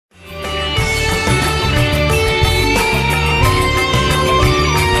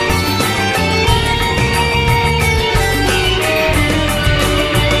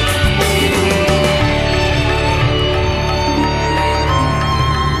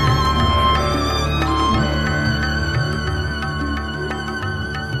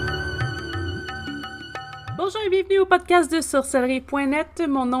podcast de SorcellerieNet.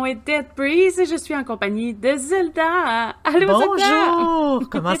 Mon nom est DeathBreeze et je suis en compagnie de Zelda. Allô, bonjour! Zelda! Bonjour!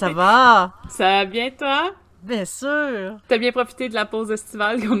 Comment ça va? Ça va bien, toi? Bien sûr! T'as bien profité de la pause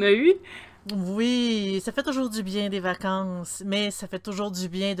estivale qu'on a eue? Oui, ça fait toujours du bien des vacances, mais ça fait toujours du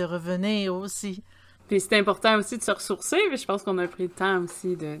bien de revenir aussi. Puis c'est important aussi de se ressourcer, mais je pense qu'on a pris le temps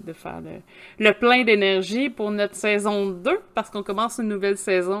aussi de faire le plein d'énergie pour notre saison 2, parce qu'on commence une nouvelle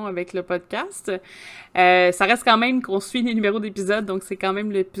saison avec le podcast. Ça reste quand même qu'on suit les numéros d'épisodes, donc c'est quand même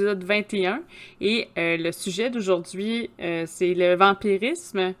l'épisode 21. Et le sujet d'aujourd'hui, c'est le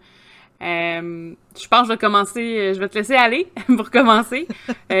vampirisme. Je pense que je vais commencer, je vais te laisser aller pour commencer.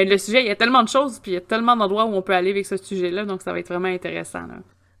 Le sujet, il y a tellement de choses, puis il y a tellement d'endroits où on peut aller avec ce sujet-là, donc ça va être vraiment intéressant, là.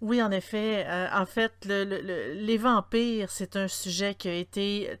 Oui, en effet. En fait, les vampires, c'est un sujet qui a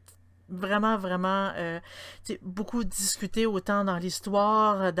été vraiment beaucoup discuté autant dans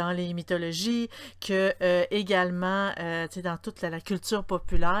l'histoire, dans les mythologies, que également dans toute la culture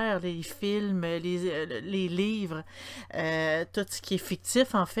populaire, les films, les livres, tout ce qui est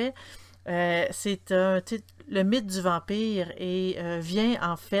fictif, en fait. Le mythe du vampire vient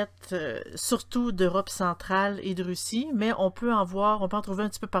en fait surtout d'Europe centrale et de Russie, mais on peut en trouver un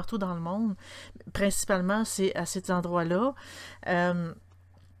petit peu partout dans le monde. Principalement, c'est à ces endroits-là.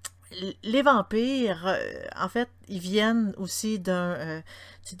 Les vampires, en fait, ils viennent aussi de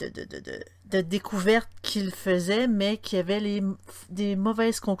découvertes qu'ils faisaient, mais qui avaient des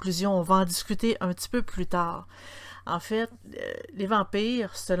mauvaises conclusions. On va en discuter un petit peu plus tard. En fait, les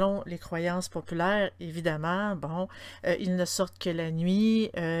vampires, selon les croyances populaires, évidemment, ils ne sortent que la nuit,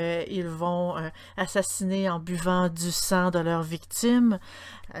 ils vont assassiner en buvant du sang de leurs victimes,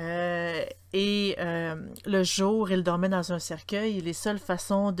 et le jour, ils dormaient dans un cercueil, et les seules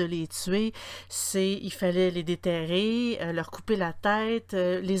façons de les tuer, il fallait les déterrer, leur couper la tête,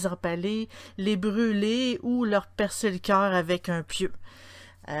 les empaler, les brûler ou leur percer le cœur avec un pieu.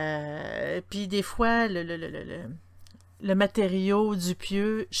 Puis des fois, le matériau du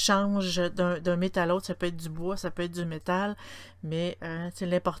pieu change d'un métal à l'autre. Ça peut être du bois, ça peut être du métal, mais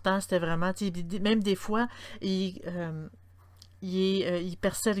l'important, c'était vraiment... Même des fois, il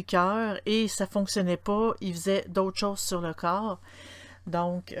perçait le cœur et ça fonctionnait pas. Il faisait d'autres choses sur le corps.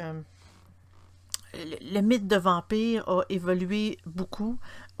 Donc, le mythe de vampire a évolué beaucoup,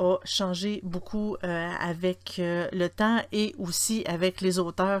 a changé beaucoup avec le temps et aussi avec les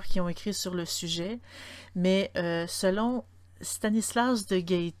auteurs qui ont écrit sur le sujet. Mais selon Stanislas de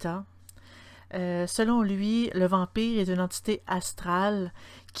Gaëtan, selon lui, le vampire est une entité astrale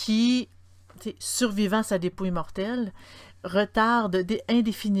qui, survivant sa dépouille mortelle, retarde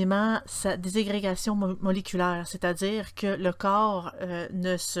indéfiniment sa désagrégation moléculaire, c'est-à-dire que le corps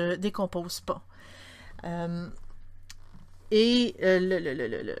ne se décompose pas.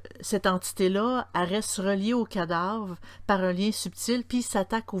 Cette entité-là, elle reste reliée au cadavre par un lien subtil, puis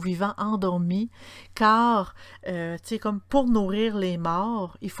s'attaque aux vivants endormis, car, comme pour nourrir les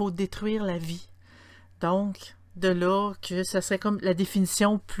morts, il faut détruire la vie. Donc, de là que ça serait comme la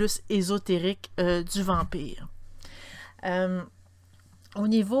définition plus ésotérique du vampire. Au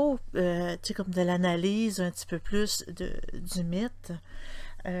niveau, comme de l'analyse un petit peu plus du mythe,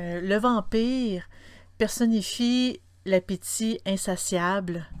 le vampire personnifie l'appétit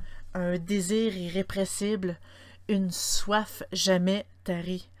insatiable, un désir irrépressible, une soif jamais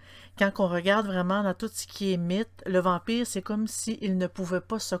tarie. Quand on regarde vraiment dans tout ce qui est mythe, le vampire, c'est comme s'il ne pouvait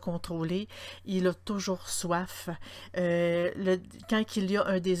pas se contrôler. Il a toujours soif. Quand il y a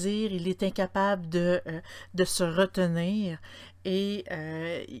un désir, il est incapable de se retenir et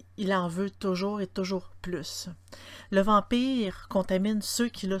il en veut toujours et toujours plus. Le vampire contamine ceux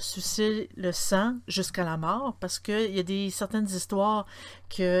qui l'ont sucé le sang jusqu'à la mort, parce qu'il y a certaines histoires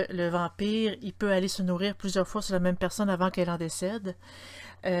que le vampire, il peut aller se nourrir plusieurs fois sur la même personne avant qu'elle en décède.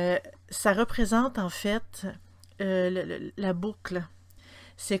 Ça représente en fait la boucle.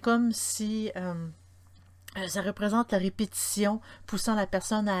 C'est comme si ça représente la répétition poussant la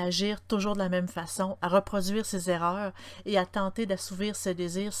personne à agir toujours de la même façon, à reproduire ses erreurs et à tenter d'assouvir ses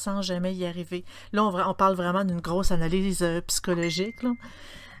désirs sans jamais y arriver. Là, on parle vraiment d'une grosse analyse psychologique, là.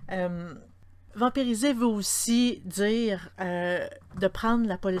 Vampiriser veut aussi dire de prendre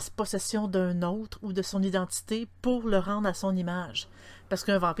la possession d'un autre ou de son identité pour le rendre à son image. Parce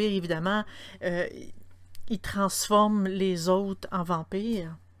qu'un vampire, évidemment, il transforme les autres en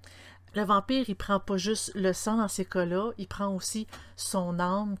vampires. Le vampire, il prend pas juste le sang dans ces cas-là, il prend aussi son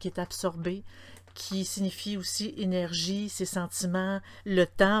âme qui est absorbée, qui signifie aussi énergie, ses sentiments, le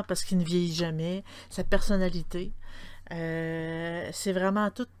temps, parce qu'il ne vieillit jamais, sa personnalité. C'est vraiment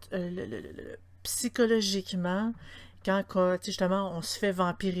tout psychologiquement tu sais, justement, on se fait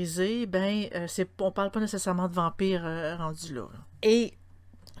vampiriser, ben, on parle pas nécessairement de vampire rendu là. Et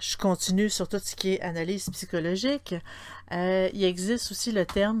je continue sur tout ce qui est analyse psychologique. Il existe aussi le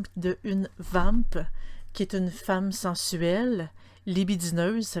terme de une vamp, qui est une femme sensuelle,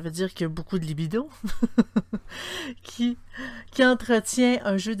 libidineuse, ça veut dire qu'il y a beaucoup de libido, qui entretient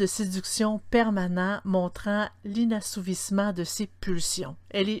un jeu de séduction permanent montrant l'inassouvissement de ses pulsions.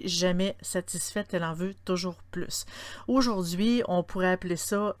 Elle est jamais satisfaite, elle en veut toujours plus. Aujourd'hui, on pourrait appeler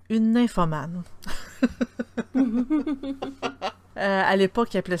ça une nymphomane. À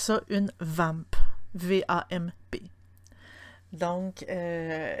l'époque, ils appelaient ça une vamp. V-A-M-P. Donc,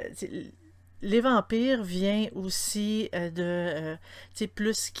 les vampires viennent aussi de, tu sais,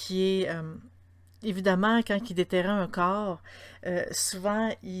 plus qui est... évidemment, quand ils déterraient un corps,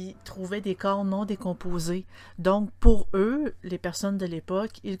 souvent, ils trouvaient des corps non décomposés. Donc, pour eux, les personnes de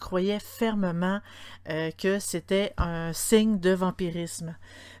l'époque, ils croyaient fermement que c'était un signe de vampirisme.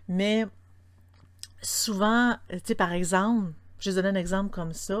 Mais souvent, tu sais, par exemple, je vais donner un exemple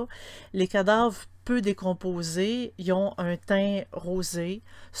comme ça, les cadavres peu décomposés, ils ont un teint rosé,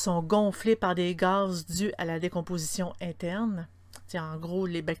 sont gonflés par des gaz dus à la décomposition interne. C'est en gros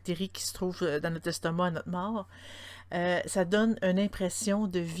les bactéries qui se trouvent dans notre estomac à notre mort. Ça donne une impression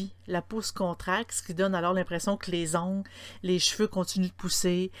de vie. La peau se contracte, ce qui donne alors l'impression que les ongles, les cheveux continuent de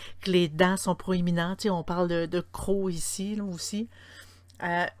pousser, que les dents sont proéminentes. Tu sais, on parle de crocs ici là, aussi.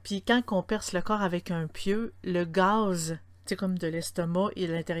 Puis quand on perce le corps avec un pieu, le gaz, comme de l'estomac et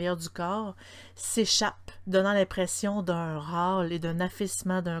de l'intérieur du corps, s'échappe, donnant l'impression d'un râle et d'un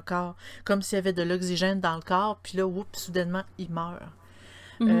affaissement d'un corps, comme s'il y avait de l'oxygène dans le corps, puis là, oups, soudainement, il meurt.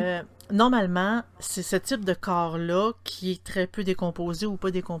 Normalement, c'est ce type de corps-là qui est très peu décomposé ou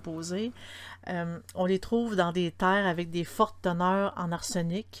pas décomposé. On les trouve dans des terres avec des fortes teneurs en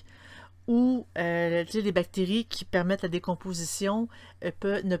arsenic, où les bactéries qui permettent la décomposition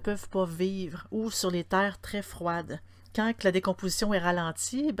ne peuvent pas vivre, ou sur les terres très froides. Quand la décomposition est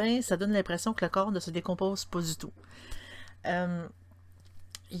ralentie, ben, ça donne l'impression que le corps ne se décompose pas du tout. Il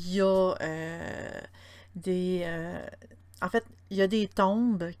y a en fait, il y a des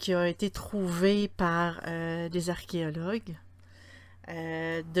tombes qui ont été trouvées par des archéologues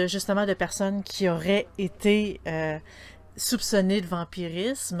justement de personnes qui auraient été soupçonnées de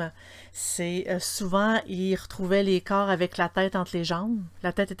vampirisme. C'est souvent, ils retrouvaient les corps avec la tête entre les jambes.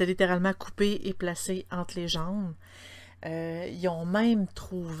 La tête était littéralement coupée et placée entre les jambes. Ils ont même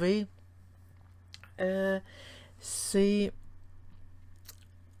trouvé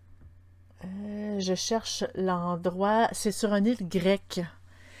je cherche l'endroit, c'est sur une île grecque.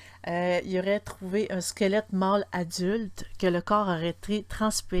 Il aurait trouvé un squelette mâle adulte que le corps aurait été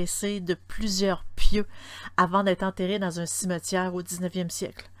transpercé de plusieurs pieux avant d'être enterré dans un cimetière au 19e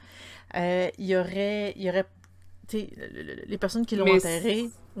siècle. Il y aurait les personnes qui l'ont enterré,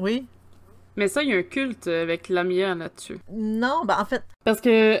 oui. Mais ça, il y a un culte avec l'amiante là-dessus. Non, ben en fait... Parce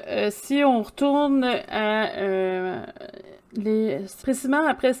que si on retourne à précisément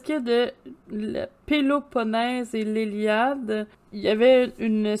la presqu'île de la Péloponnèse et l'Iliade, il y avait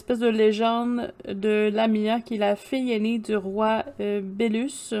une espèce de légende de Lamia, qui est la fille aînée du roi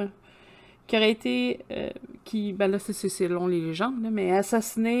Bélus, qui aurait été... ben là, c'est selon les légendes, là, mais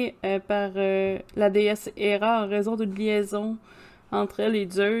assassinée par la déesse Héra en raison d'une liaison entre elle et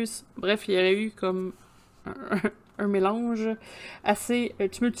Zeus. Bref, il y aurait eu comme un mélange assez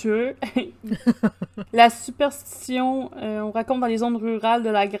tumultueux. La superstition, on raconte dans les zones rurales de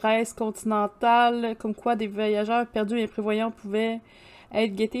la Grèce continentale, comme quoi des voyageurs perdus et imprévoyants pouvaient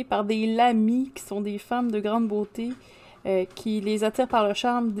être guettés par des lamies, qui sont des femmes de grande beauté, qui les attirent par leur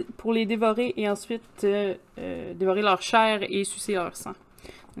charme pour les dévorer et ensuite dévorer leur chair et sucer leur sang.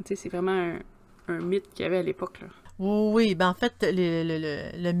 Tu sais, c'est vraiment un mythe qu'il y avait à l'époque, là. Oui, ben en fait,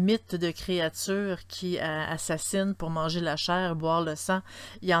 le mythe de créatures qui assassinent pour manger la chair, boire le sang,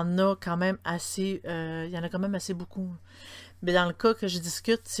 il y en a quand même assez, beaucoup. Mais dans le cas que je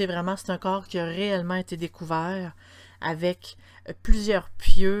discute, c'est un corps qui a réellement été découvert avec plusieurs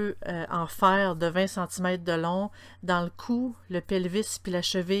pieux en fer de 20 cm de long dans le cou, le pelvis puis la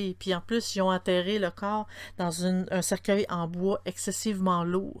cheville. Puis en plus, ils ont enterré le corps dans un cercueil en bois excessivement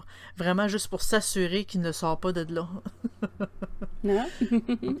lourd. Vraiment juste pour s'assurer qu'il ne sort pas de là. Non?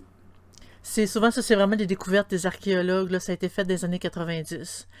 C'est vraiment des découvertes des archéologues. Là, ça a été fait des années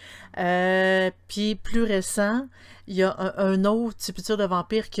 90. Puis plus récent, il y a un autre sépulture de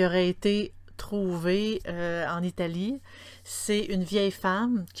vampire qui aurait été trouvé en Italie. C'est une vieille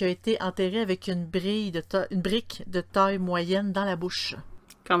femme qui a été enterrée avec une brique de taille moyenne dans la bouche.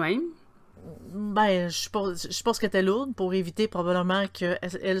 Quand même. Ben, je pense qu'elle était lourde pour éviter probablement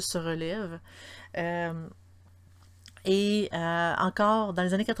qu'elle se relève. Et encore dans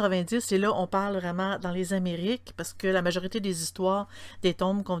les années 90, et là on parle vraiment dans les Amériques, parce que la majorité des histoires des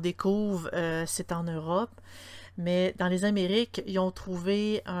tombes qu'on découvre, c'est en Europe. Mais dans les Amériques, ils ont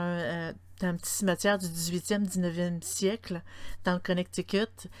trouvé un petit cimetière du 18e, 19e siècle, dans le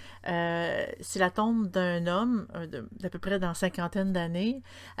Connecticut. C'est la tombe d'un homme d'à peu près dans la cinquantaine d'années,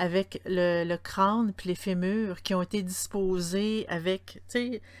 avec le crâne puis les fémurs qui ont été disposés avec,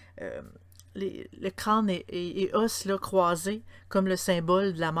 tu sais, le crâne et os là, croisés, comme le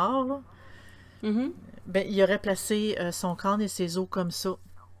symbole de la mort. Là. Mm-hmm. Ben, il aurait placé son crâne et ses os comme ça.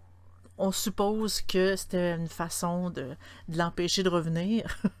 On suppose que c'était une façon de l'empêcher de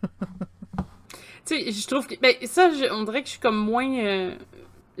revenir. Tu sais, je trouve que... Ben, ça, on dirait que je suis comme moins...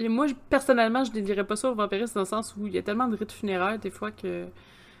 Moi, personnellement, je ne dirais pas ça au vampirisme dans le sens où il y a tellement de rites funéraires, des fois, que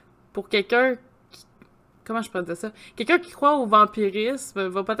pour quelqu'un qui... Comment je peux dire ça? Quelqu'un qui croit au vampirisme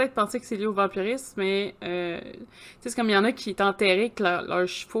va peut-être penser que c'est lié au vampirisme, mais... tu sais, c'est comme il y en a qui est enterré avec leurs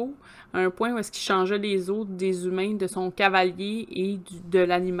chevaux à un point où est-ce qu'ils changeaient les os des humains, de son cavalier et de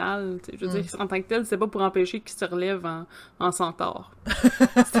l'animal. Tu sais, je veux dire, en tant que tel, c'est pas pour empêcher qu'il se relève en centaure.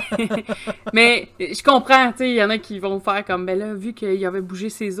 Mais je comprends, tu sais, il y en a qui vont faire comme, ben là, vu qu'il avait bougé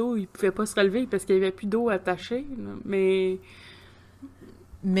ses os, il pouvait pas se relever parce qu'il y avait plus d'eau attachée. Mais...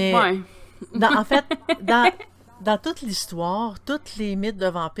 Ouais. En fait, dans toute l'histoire, tous les mythes de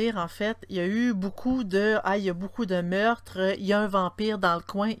vampires, en fait, il y a eu beaucoup de « Ah, il y a beaucoup de meurtres, il y a un vampire dans le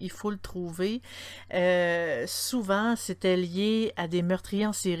coin, il faut le trouver ». Souvent, c'était lié à des meurtriers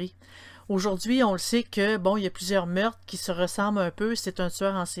en série. Aujourd'hui, on le sait que, bon, il y a plusieurs meurtres qui se ressemblent un peu, c'est un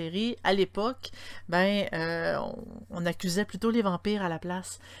tueur en série. À l'époque, ben, on accusait plutôt les vampires à la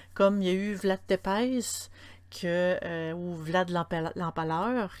place. Comme il y a eu Vlad Tepes, ou Vlad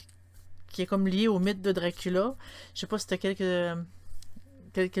l'Empaleur, qui est comme lié au mythe de Dracula. Je sais pas si tu as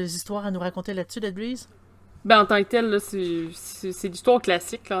quelques histoires à nous raconter là-dessus, DeathBreeze? Ben, en tant que tel, là, c'est l'histoire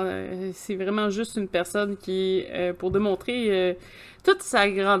classique. Là. C'est vraiment juste une personne qui, pour démontrer toute sa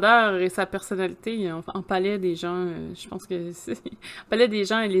grandeur et sa personnalité, empalait des gens. Je pense que empalait des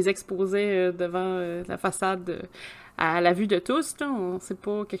gens et les exposait devant la façade à la vue de tous. C'est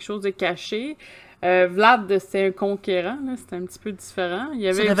pas quelque chose de caché. Vlad, c'était un conquérant, c'était un petit peu différent. Il y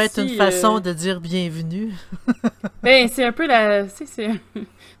avait ça devait aussi, être une façon de dire bienvenue. Ben, c'est un peu c'est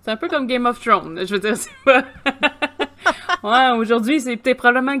un peu comme Game of Thrones, je veux dire, c'est pas... Ouais, aujourd'hui, c'est peut-être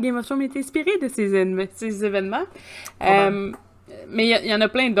probablement Game of Thrones est inspiré de ces événements. Mais il y en a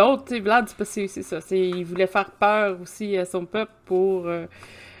plein d'autres, tu sais, Vlad, c'est ça, il voulait faire peur aussi à son peuple pour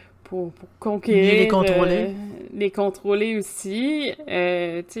conquérir, les contrôler aussi. Tu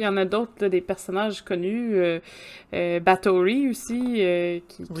sais, il y en a d'autres, là, des personnages connus, Bathory aussi,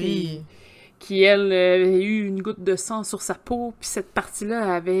 qui elle, a eu une goutte de sang sur sa peau, puis cette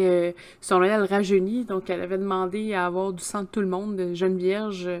partie-là avait son œil rajeuni, donc elle avait demandé à avoir du sang de tout le monde, de jeune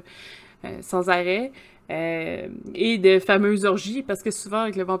vierge, sans arrêt. Et de fameuses orgies, parce que souvent,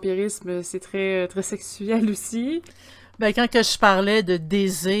 avec le vampirisme, c'est très, très sexuel aussi. Ben, quand que je parlais de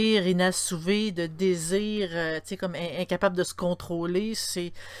désir inassouvi, de désir, tu sais, comme incapable de se contrôler,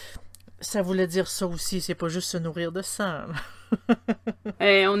 ça voulait dire ça aussi, c'est pas juste se nourrir de sang.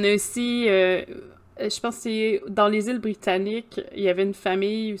 On a aussi, je pense que c'est dans les îles britanniques, il y avait une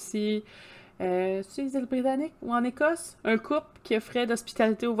famille aussi, c'est les îles britanniques ou en Écosse, un couple qui offrait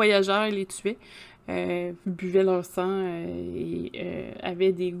d'hospitalité aux voyageurs et les tuait. Buvaient leur sang et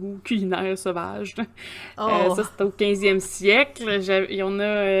avaient des goûts culinaires sauvages. Ça, c'était au 15e siècle. Il y en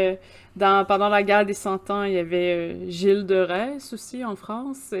a... pendant la guerre des 100 ans, il y avait Gilles de Retz aussi, en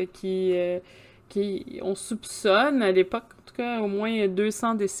France, qui on soupçonne, à l'époque, en tout cas, au moins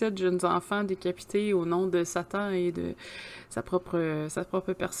 200 décès de jeunes enfants décapités au nom de Satan et de sa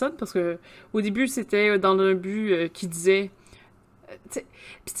propre personne, parce que au début, c'était dans un but qui disait... Puis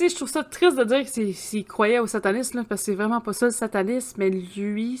tu sais, je trouve ça triste de dire qu'il croyait au satanisme, là, parce que c'est vraiment pas ça le satanisme, mais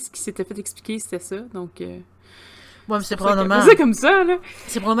lui, ce qui s'était fait expliquer, c'était ça, donc... Ouais, mais c'est probablement... C'est comme ça, là!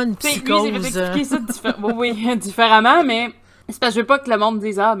 C'est probablement une psychose. Lui, il s'est fait expliquer ça oui, différemment, mais... C'est parce que je veux pas que le monde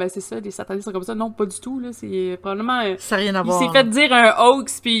dise « Ah, ben c'est ça, les satanistes sont comme ça ». Non, pas du tout, là, c'est probablement... ça n'a rien à voir. Il s'est fait dire un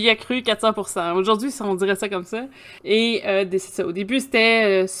hoax, puis il a cru 400%. Aujourd'hui, on dirait ça comme ça. Et c'est ça. Au début,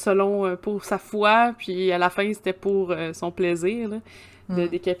 c'était selon pour sa foi, puis à la fin, c'était pour son plaisir, là, de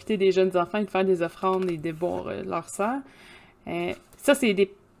décapiter des jeunes enfants et de faire des offrandes et de boire leur sang. Ça, c'est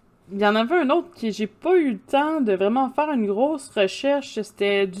des... Il y en avait un autre que j'ai pas eu le temps de vraiment faire une grosse recherche.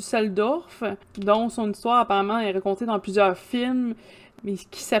 C'était Düsseldorf, dont son histoire apparemment est racontée dans plusieurs films, mais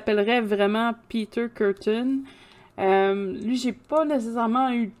qui s'appellerait vraiment Peter Curtin. Lui, j'ai pas nécessairement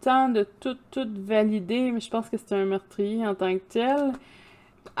eu le temps de tout valider, mais je pense que c'était un meurtrier en tant que tel.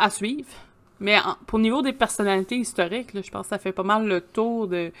 À suivre. Mais pour niveau des personnalités historiques, là, je pense que ça fait pas mal le tour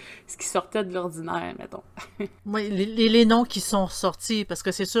de ce qui sortait de l'ordinaire, mettons. Oui, les noms qui sont sortis, parce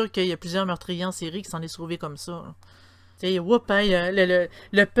que c'est sûr qu'il y a plusieurs meurtriers en série qui s'en est sauvés comme ça. Tu sais,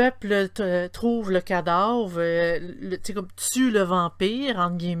 le peuple trouve le cadavre, comme tue le vampire,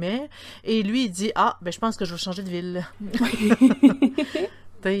 entre guillemets, et lui, il dit « Ah, ben je pense que je vais changer de ville. »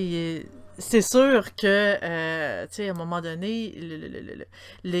 C'est sûr que, tu sais, à un moment donné,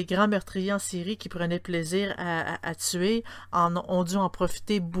 les grands meurtriers en série qui prenaient plaisir à tuer ont dû en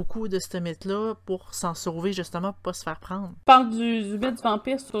profiter beaucoup de ce mythe-là pour s'en sauver, justement, pour pas se faire prendre. Tu parles du mythe du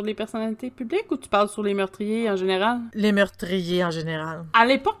vampire sur les personnalités publiques ou tu parles sur les meurtriers en général? Les meurtriers en général. À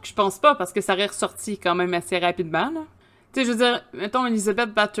l'époque, je pense pas, parce que ça aurait ressorti quand même assez rapidement, là. Tu sais, je veux dire, mettons,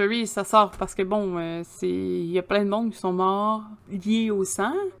 Elizabeth Bathory, ça sort parce que, bon, il y a plein de monde qui sont morts liés au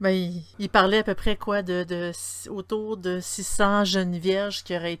sang. Ben, il parlait à peu près, quoi, autour de 600 jeunes vierges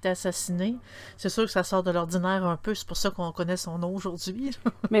qui auraient été assassinées. C'est sûr que ça sort de l'ordinaire un peu, c'est pour ça qu'on connaît son nom aujourd'hui.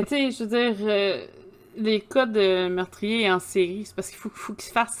 Mais tu sais, je veux dire, les cas de meurtriers en série, c'est parce qu'il faut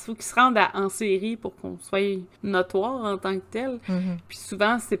qu'ils se rendent en série pour qu'on soit notoire en tant que tel. Mm-hmm. Puis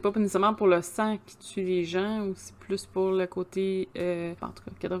souvent, c'est pas nécessairement pour le sang qui tue les gens, ou c'est plus pour le côté... en tout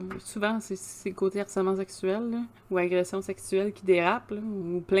cas, souvent, c'est le côté harcèlement sexuel, là, ou agression sexuelle qui dérape, là,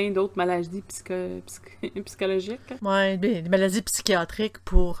 ou plein d'autres maladies psychologiques. Là. Ouais, des maladies psychiatriques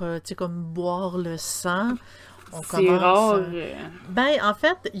pour, tu sais, comme boire le sang. C'est rare. Ben, en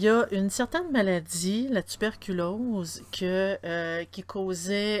fait, il y a une certaine maladie, la tuberculose, qui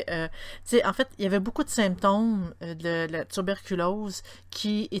causait... tu sais, en fait, il y avait beaucoup de symptômes de la tuberculose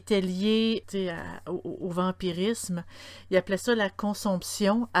qui étaient liés, tu sais, au vampirisme. Ils appelaient ça la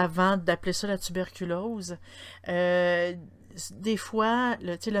consomption avant d'appeler ça la tuberculose. Des fois,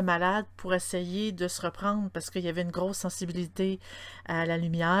 le malade, pour essayer de se reprendre, parce qu'il y avait une grosse sensibilité à la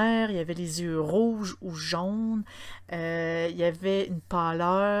lumière, il y avait les yeux rouges ou jaunes, il y avait une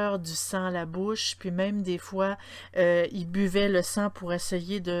pâleur, du sang à la bouche, puis même des fois, il buvait le sang pour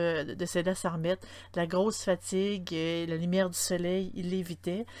essayer de s'aider à s'en remettre. La grosse fatigue, la lumière du soleil, il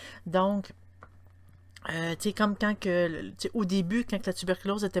l'évitait. Donc, tu sais, comme au début, quand la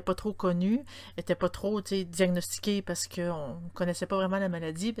tuberculose n'était pas trop connue, n'était pas trop diagnostiquée parce qu'on ne connaissait pas vraiment la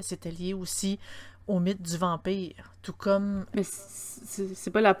maladie, ben, c'était lié aussi au mythe du vampire. Tout comme... Mais c'est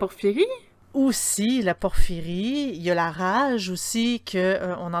pas la porphyrie? Aussi, la porphyrie. Il y a la rage aussi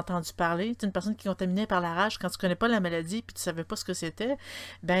qu'on a entendu parler. C'est une personne qui est contaminée par la rage. Quand tu connais pas la maladie puis tu savais pas ce que c'était,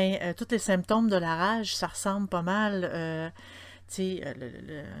 ben tous les symptômes de la rage, ça ressemble pas mal, tu sais,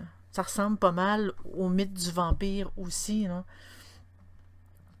 ça ressemble pas mal au mythe du vampire aussi, là.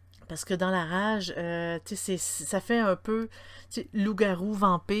 Parce que dans la rage, ça fait un peu loup-garou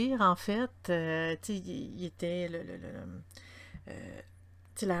vampire, en fait. Il était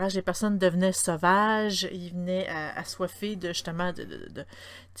la rage des personnes devenait sauvage, il venait assoiffé de justement de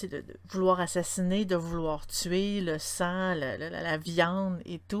vouloir assassiner, de vouloir tuer, le sang, la viande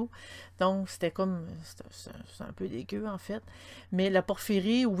et tout. Donc c'était comme, c'est un peu dégueu en fait. Mais la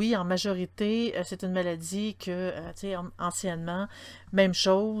porphyrie, oui, en majorité, c'est une maladie que, anciennement, même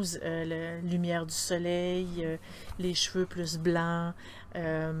chose, la lumière du soleil, les cheveux plus blancs,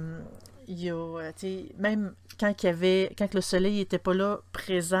 il y a, même quand le soleil n'était pas là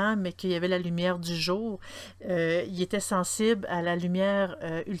présent, mais qu'il y avait la lumière du jour, il était sensible à la lumière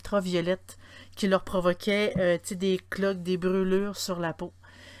ultraviolette qui leur provoquait des cloques, des brûlures sur la peau,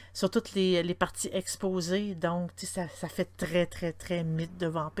 sur toutes les parties exposées. Donc, ça fait très, très, très mythe de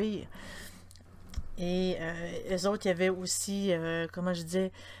vampire. Et les autres, il y avait aussi, comment je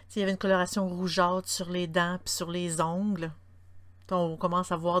disais, il y avait une coloration rougeâtre sur les dents puis sur les ongles. On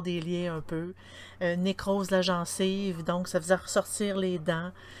commence à voir des liens un peu. Nécrose de la gencive, donc ça faisait ressortir les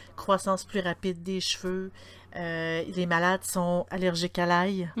dents. Croissance plus rapide des cheveux. Les malades sont allergiques à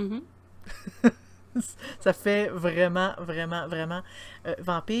l'ail. Mm-hmm. Ça fait vraiment, vraiment, vraiment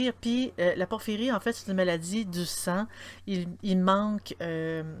vampire. Puis la porphyrie, en fait, c'est une maladie du sang. Il manque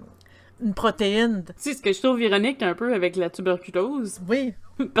une protéine. Tu sais, ce que je trouve ironique un peu avec la tuberculose. Oui.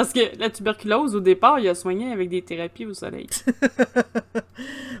 Parce que la tuberculose, au départ, il a soigné avec des thérapies au soleil.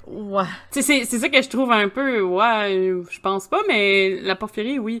 Ouais. Tu sais, c'est ça que je trouve un peu, je pense pas, mais la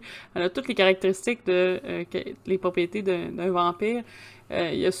porphyrie, oui, elle a toutes les caractéristiques les propriétés d'un vampire.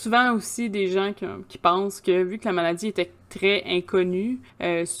 Il y a souvent aussi des gens qui pensent que, vu que la maladie était très inconnue,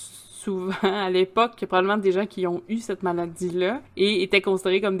 souvent à l'époque, il y a probablement des gens qui ont eu cette maladie-là et étaient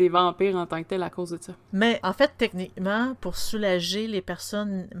considérés comme des vampires en tant que tels à cause de ça. Mais en fait, techniquement, pour soulager les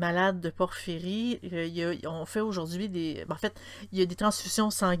personnes malades de porphyrie, on fait aujourd'hui en fait, il y a des transfusions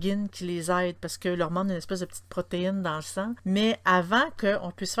sanguines qui les aident parce que leur manque une espèce de petite protéine dans le sang. Mais avant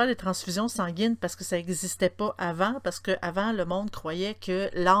qu'on puisse faire des transfusions sanguines, parce que ça n'existait pas avant, parce qu'avant, le monde croyait que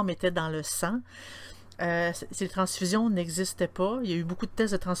l'âme était dans le sang. Ces transfusions n'existaient pas. Il y a eu beaucoup de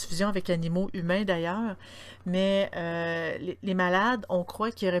tests de transfusion avec animaux humains d'ailleurs, mais les malades, on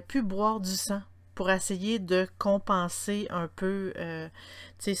croit qu'ils auraient pu boire du sang pour essayer de compenser un peu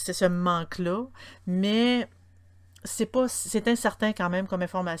ce manque-là, mais c'est incertain quand même comme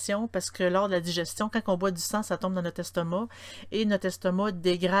information parce que lors de la digestion, quand on boit du sang, ça tombe dans notre estomac et notre estomac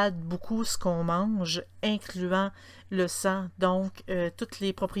dégrade beaucoup ce qu'on mange, incluant le sang. Donc, toutes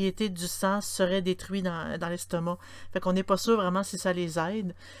les propriétés du sang seraient détruites dans l'estomac. Fait qu'on n'est pas sûr vraiment si ça les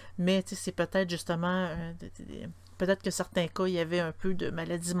aide, mais c'est peut-être justement... Peut-être que certains cas, il y avait un peu de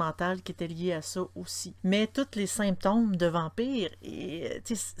maladie mentale qui était liée à ça aussi. Mais tous les symptômes de vampire,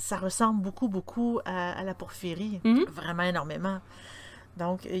 ça ressemble beaucoup à la porphyrie. Vraiment énormément.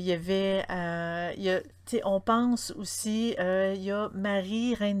 Donc, il y avait... on pense aussi, il y a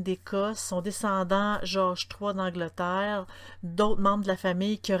Marie, reine d'Écosse, son descendant George III d'Angleterre, d'autres membres de la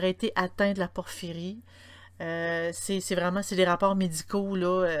famille qui auraient été atteints de la porphyrie. C'est des rapports médicaux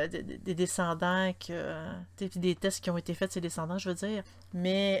là, des descendants, des tests qui ont été faits de ces descendants, je veux dire.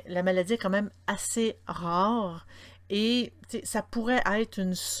 Mais la maladie est quand même assez rare et ça pourrait être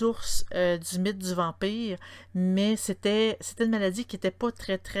une source du mythe du vampire, mais c'était une maladie qui n'était pas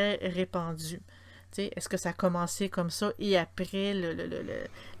très, très répandue. Est-ce que ça a commencé comme ça et après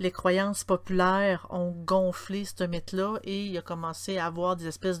les croyances populaires ont gonflé ce mythe-là et il a commencé à avoir des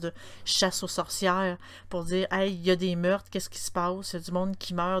espèces de chasse aux sorcières pour dire « Hey, il y a des meurtres, qu'est-ce qui se passe? Il y a du monde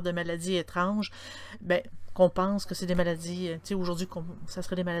qui meurt de maladies étranges. » Ben, qu'on pense que c'est des maladies, aujourd'hui, ça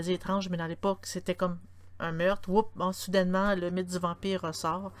serait des maladies étranges, mais dans l'époque, c'était comme un meurtre. Soudainement, le mythe du vampire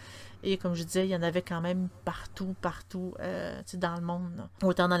ressort. Et comme je disais, il y en avait quand même partout dans le monde. Là.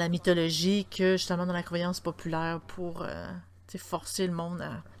 Autant dans la mythologie que justement dans la croyance populaire pour forcer le monde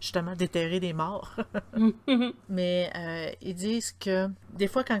à justement déterrer des morts. Mais ils disent que des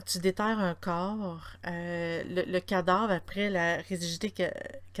fois quand tu déterres un corps, le cadavre après la rigidité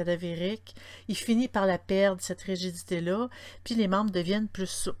cadavérique, il finit par la perdre, cette rigidité-là, puis les membres deviennent plus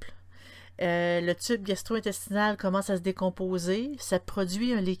souples. Le tube gastro-intestinal commence à se décomposer. Ça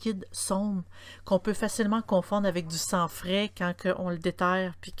produit un liquide sombre qu'on peut facilement confondre avec du sang frais quand on le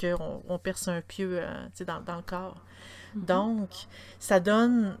déterre puis qu'on perce un pieu dans le corps. Donc, ça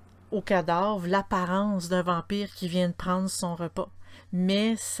donne au cadavre l'apparence d'un vampire qui vient de prendre son repas.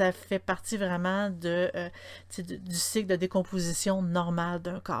 Mais ça fait partie vraiment du cycle de décomposition normal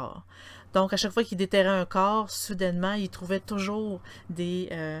d'un corps. Donc, à chaque fois qu'il déterrait un corps, soudainement, il trouvait toujours des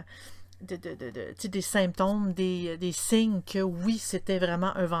symptômes, des signes que oui, c'était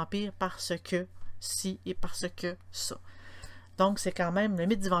vraiment un vampire parce que ci et parce que ça. Donc, c'est quand même, le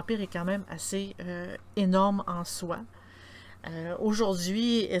mythe du vampire est quand même assez énorme en soi.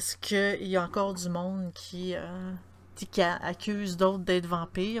 Aujourd'hui, est-ce qu'il y a encore du monde qui accuse d'autres d'être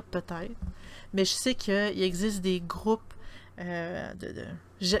vampires? Peut-être. Mais je sais qu'il existe des groupes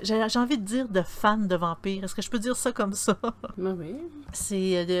j'ai envie de dire de fans de vampires. Est-ce que je peux dire ça comme ça? Oui.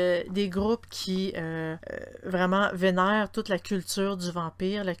 C'est des groupes qui vraiment vénèrent toute la culture du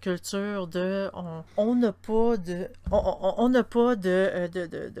vampire, la culture de... On n'a pas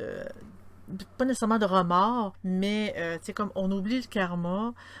pas nécessairement de remords, mais comme on oublie le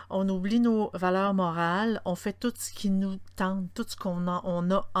karma, on oublie nos valeurs morales, on fait tout ce qui nous tente, tout ce qu'on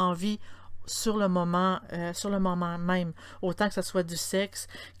on a envie sur le moment même, autant que ce soit du sexe,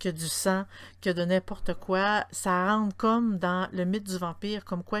 que du sang, que de n'importe quoi. Ça rentre comme dans le mythe du vampire,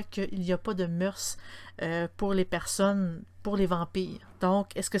 comme quoi qu'il n'y a pas de mœurs pour les personnes, pour les vampires. Donc,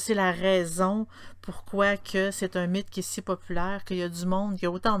 est-ce que c'est la raison pourquoi que c'est un mythe qui est si populaire, qu'il y a du monde, qu'il y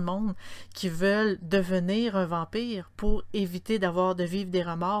a autant de monde qui veulent devenir un vampire pour éviter de vivre des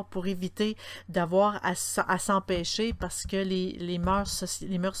remords, pour éviter d'avoir à s'empêcher parce que les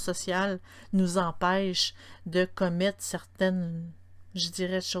mœurs sociales nous empêchent de commettre certaines, je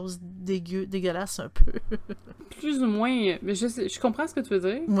dirais, choses dégueulasses un peu. Plus ou moins, mais je comprends ce que tu veux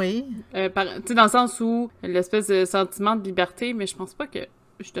dire. Oui. Dans le sens où l'espèce de sentiment de liberté, mais je pense pas que...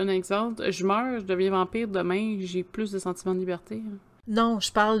 Je donne un exemple. Je meurs, je deviens vampire, demain, j'ai plus de sentiments de liberté. Non,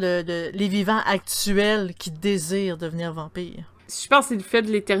 je parle de les vivants actuels qui désirent devenir vampires. Je pense que c'est le fait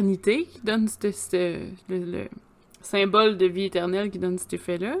de l'éternité qui donne symbole de vie éternelle qui donne cet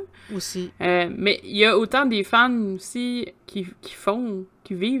effet-là. Aussi. Mais il y a autant des fans aussi qui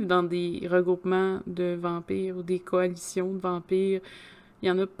vivent dans des regroupements de vampires ou des coalitions de vampires. Il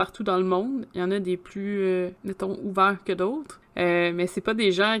y en a partout dans le monde. Il y en a des plus, mettons, ouverts que d'autres. Mais c'est pas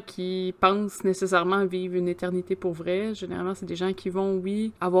des gens qui pensent nécessairement vivre une éternité pour vrai. Généralement, c'est des gens qui vont,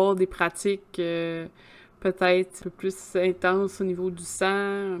 oui, avoir des pratiques peut-être un peu plus intenses au niveau du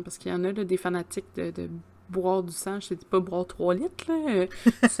sang, parce qu'il y en a là, des fanatiques de boire du sang. Je te dis pas boire 3 litres, là.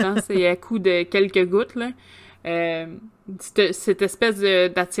 Souvent, c'est à coup de quelques gouttes, là. Cette espèce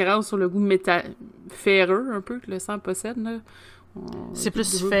d'attirance sur le goût ferreux, un peu, que le sang possède, là. C'est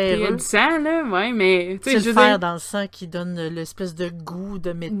plus ferreux. Du sang, là, ouais, mais... C'est le fer dans le sang qui donne l'espèce de goût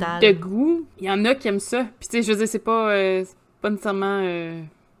de métal. De goût. Il y en a qui aiment ça. Puis, tu sais, je veux dire, c'est pas nécessairement...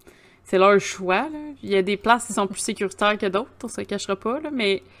 c'est leur choix, là. Il y a des places qui sont plus sécuritaires que d'autres, on se le cachera pas, là,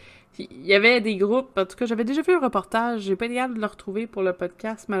 mais... Il y avait des groupes, en tout cas, j'avais déjà vu un reportage, j'ai pas été capable de le retrouver pour le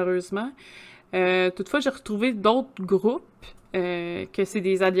podcast, malheureusement. Toutefois, j'ai retrouvé d'autres groupes, que c'est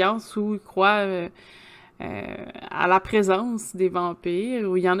des alliances où ils croient à la présence des vampires,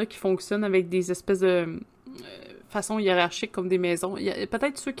 où il y en a qui fonctionnent avec des espèces de façon hiérarchique comme des maisons. Il y a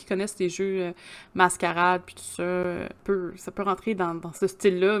peut-être ceux qui connaissent les jeux mascarade puis tout ça, ça peut rentrer dans ce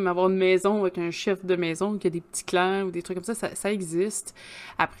style-là, mais avoir une maison avec un chef de maison qui a des petits clans ou des trucs comme ça existe.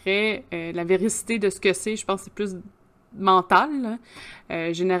 Après, la véracité de ce que c'est, je pense que c'est plus mental,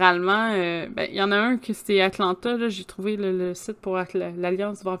 là. Généralement, il y en a un qui c'était Atlanta, là, j'ai trouvé le site pour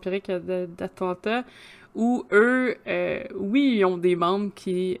l'Alliance vampirique d'Atlanta, où eux, oui, ils ont des membres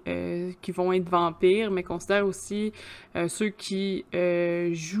qui vont être vampires, mais considèrent aussi ceux qui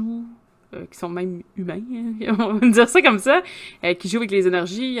jouent, qui sont même humains, hein, on va dire ça comme ça, qui jouent avec les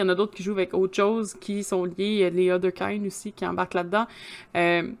énergies. Il y en a d'autres qui jouent avec autre chose, qui sont liés, les Other Kind aussi, qui embarquent là-dedans,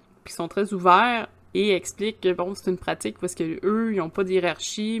 qui sont très ouverts et expliquent que, bon, c'est une pratique parce que eux, ils n'ont pas de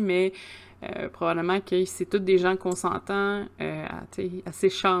hiérarchie, mais probablement que c'est tous des gens consentants à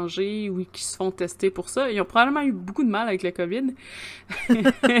s'échanger ou qui se font tester pour ça. Ils ont probablement eu beaucoup de mal avec le COVID.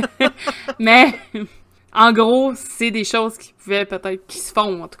 Mais, en gros, c'est des choses qui se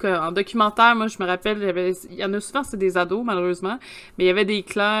font. En tout cas, en documentaire, moi, je me rappelle, il y en a souvent, c'est des ados, malheureusement, mais il y avait des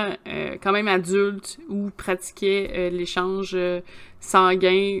clans quand même adultes où pratiquaient l'échange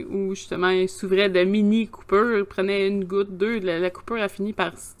sanguin, où justement, ils s'ouvraient de mini-coupures, ils prenaient une goutte, deux, la coupure a fini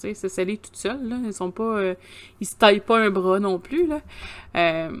par se sceller toute seule, là. Ils sont pas... ils se taillent pas un bras non plus,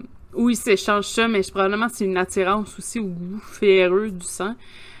 là. Où ils s'échangent ça, mais probablement c'est une attirance aussi au goût ferreux du sang.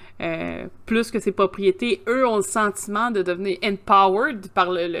 Plus que ses propriétés, eux ont le sentiment de devenir empowered par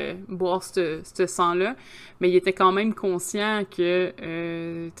le boire ce sang-là, mais ils étaient quand même conscients que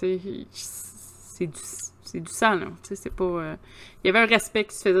c'est du sang, là. C'est pas... Il y avait un respect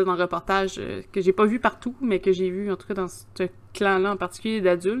qui se faisait dans le reportage que j'ai pas vu partout, mais que j'ai vu, en tout cas, dans ce clan-là en particulier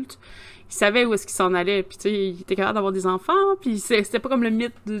d'adultes. Ils savaient où est-ce qu'ils s'en allaient, puis tu sais, ils étaient capables d'avoir des enfants, puis c'était pas comme le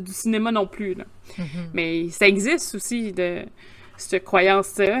mythe du cinéma non plus, là. Mm-hmm. Mais ça existe aussi, cette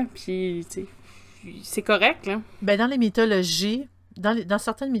croyance-là, puis tu sais, c'est correct, là. Ben, dans les mythologies, dans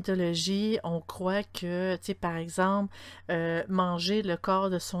certaines mythologies, on croit que, tu sais, par exemple, manger le corps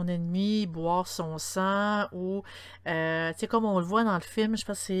de son ennemi, boire son sang, ou, tu sais, comme on le voit dans le film, je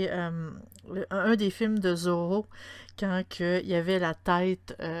pense que c'est un des films de Zorro, quand il y avait la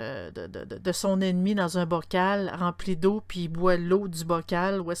tête de son ennemi dans un bocal rempli d'eau, puis il boit l'eau du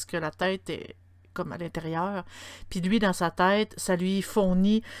bocal, où est-ce que la tête est comme à l'intérieur, puis lui, dans sa tête, ça lui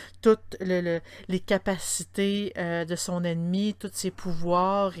fournit toutes les capacités de son ennemi, tous ses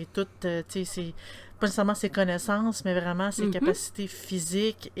pouvoirs et toutes, tu sais, pas nécessairement ses connaissances, mais vraiment ses capacités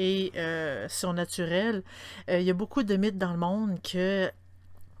physiques et surnaturelles. Il y a beaucoup de mythes dans le monde que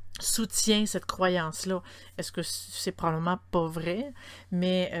soutient cette croyance-là. Est-ce que c'est probablement pas vrai?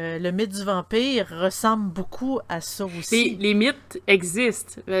 Mais le mythe du vampire ressemble beaucoup à ça aussi. Les mythes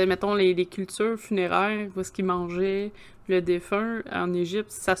existent. Mettons, les cultures funéraires, où est-ce qu'ils mangeaient le défunt en Égypte,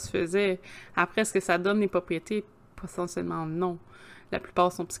 ça se faisait. Après, est-ce que ça donne les propriétés? Essentiellement, non. La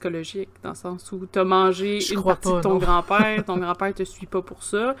plupart sont psychologiques, dans le sens où t'as mangé une partie de ton grand-père, ton grand-père te suit pas pour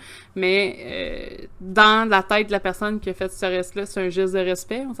ça, mais dans la tête de la personne qui a fait ce reste-là, c'est un geste de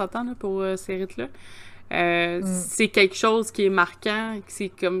respect, on s'entend là, pour ces rites-là. C'est quelque chose qui est marquant, c'est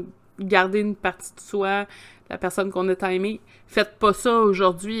comme garder une partie de soi, la personne qu'on a tant aimée. Faites pas ça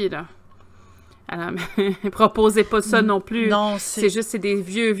aujourd'hui, là. Alors, proposez pas ça non plus. Non, c'est juste, c'est des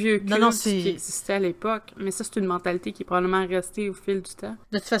vieux cultes qui existaient à l'époque. Mais ça, c'est une mentalité qui est probablement restée au fil du temps.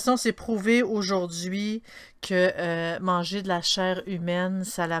 De toute façon, c'est prouvé aujourd'hui que manger de la chair humaine,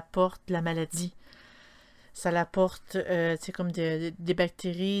 ça apporte la maladie. Ça l'apporte, tu sais, comme des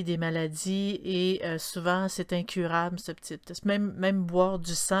bactéries, des maladies, et souvent, c'est incurable, ce petit test. Même boire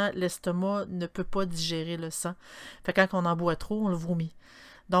du sang, l'estomac ne peut pas digérer le sang. Fait que quand on en boit trop, on le vomit.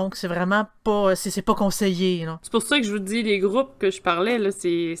 Donc, c'est vraiment pas... C'est pas conseillé, là. C'est pour ça que je vous dis, les groupes que je parlais, là,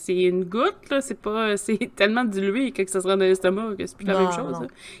 c'est une goutte, là, c'est pas... C'est tellement dilué que ça sera dans l'estomac que c'est plus la même chose, là.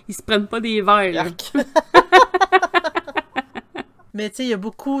 Ils se prennent pas des verres, là. Mais tu sais, il y a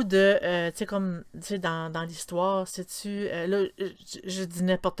beaucoup de, tu sais, comme, tu sais, dans l'histoire, sais-tu, là, je dis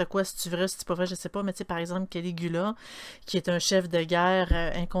n'importe quoi, si tu vrai, si c'est pas vrai, je sais pas, mais tu sais, par exemple, Caligula, qui est un chef de guerre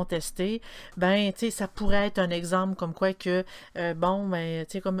incontesté, ben, tu sais, ça pourrait être un exemple comme quoi que, bon, ben,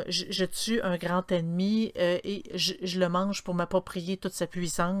 tu sais, comme, je tue un grand ennemi et je le mange pour m'approprier toute sa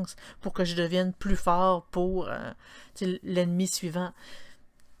puissance, pour que je devienne plus fort pour, tu sais, l'ennemi suivant.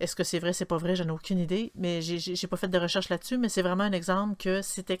 Est-ce que c'est vrai, c'est pas vrai? J'en ai aucune idée, mais j'ai pas fait de recherche là-dessus, mais c'est vraiment un exemple que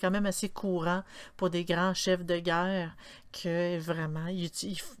c'était quand même assez courant pour des grands chefs de guerre que vraiment,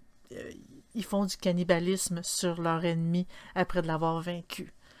 ils font du cannibalisme sur leur ennemi après de l'avoir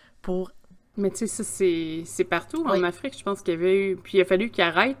vaincu. Mais tu sais, ça, c'est partout en Afrique, je pense qu'il y avait eu... Puis il a fallu qu'ils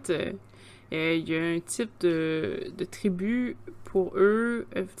arrêtent. Il y a un type de tribu, pour eux,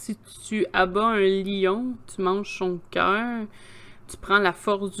 si tu abats un lion, tu manges son cœur... Tu prends la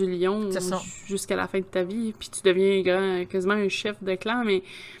force du lion jusqu'à la fin de ta vie, puis tu deviens quasiment un chef de clan, mais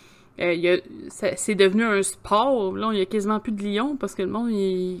c'est devenu un sport. Là, il y a quasiment plus de lions, parce que le monde,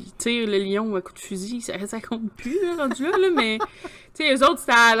 il tire le lion à coup de fusil, ça compte plus, là, rendu là, mais tu sais, eux autres,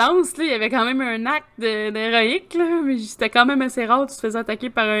 c'était à la lance, là, il y avait quand même un acte d'héroïque, là, mais c'était quand même assez rare de se faire attaquer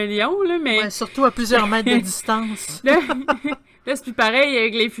par un lion, là, mais... Ouais, surtout à plusieurs mètres de distance. Là, c'est plus pareil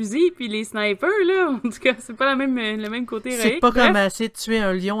avec les fusils puis les snipers, là. En tout cas, c'est pas le même côté héroïque. C'est pas comme essayer de tuer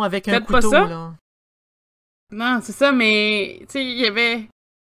un lion avec un couteau, là. Non, c'est ça, mais, tu sais, il y avait...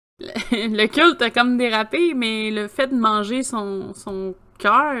 Le culte a comme dérapé, mais le fait de manger son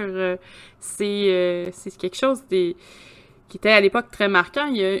cœur, c'est quelque chose qui était à l'époque très marquant.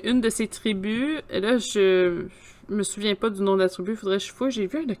 Il y a une de ces tribus, là, je me souviens pas du nom de la tribu, faudrait que je fouille. J'ai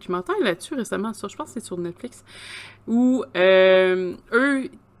vu un documentaire là-dessus récemment, je pense que c'est sur Netflix, où eux,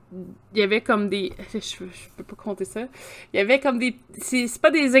 il y avait comme des... Je peux pas compter ça. Il y avait comme des... C'est pas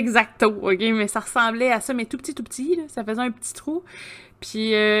des exactos, ok? Mais ça ressemblait à ça, mais tout petit, là. Ça faisait un petit trou.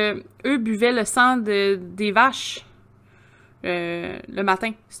 Puis eux buvaient le sang des vaches le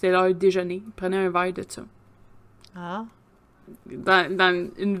matin. C'était leur déjeuner. Ils prenaient un verre de ça. Ah. Dans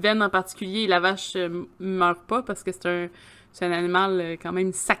une veine en particulier, la vache meurt pas parce que c'est un animal quand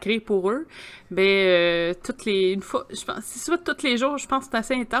même sacré pour eux. Ben, une fois, je pense, c'est soit tous les jours, je pense que c'est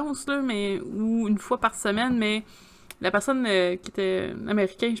assez intense, là, mais, ou une fois par semaine, mais la personne qui était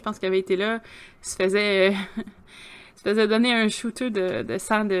américaine, je pense qu'elle avait été là, se faisait donner un shooter de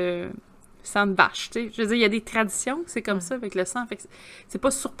sang de vache, tu sais. Je veux dire, il y a des traditions, c'est comme ça avec le sang, fait que c'est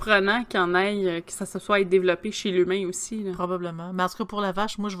pas surprenant qu'il y en ait, que ça se soit développé chez l'humain aussi, là. Probablement. Mais en tout cas, pour la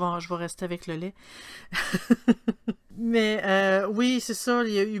vache, moi, je vais rester avec le lait. Mais oui, c'est ça,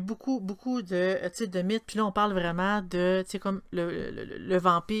 il y a eu beaucoup de mythes, puis là, on parle vraiment de, tu sais, comme le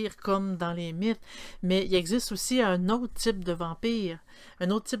vampire, comme dans les mythes, mais il existe aussi un autre type de vampire,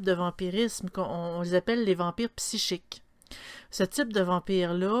 un autre type de vampirisme, on les appelle les vampires psychiques. Ce type de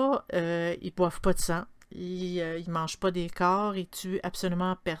vampire-là, ils boivent pas de sang, ils mangent pas des corps, ils tuent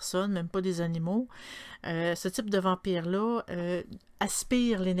absolument personne, même pas des animaux. Ce type de vampire-là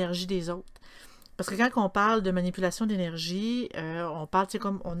aspire l'énergie des autres. Parce que quand on parle de manipulation d'énergie, on parle, tu sais,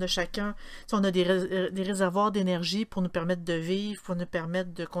 comme on a chacun, on a des réservoirs d'énergie pour nous permettre de vivre, pour nous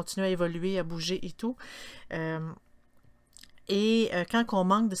permettre de continuer à évoluer, à bouger et tout. Et quand on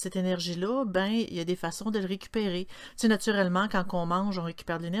manque de cette énergie-là, ben il y a des façons de le récupérer. Tu sais, naturellement, quand on mange, on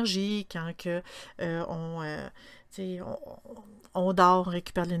récupère de l'énergie. Quand on dort, on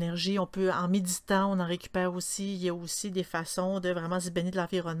récupère de l'énergie. On peut, en méditant, on en récupère aussi. Il y a aussi des façons de vraiment se baigner de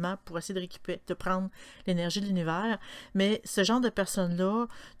l'environnement pour essayer de prendre l'énergie de l'univers. Mais ce genre de personnes-là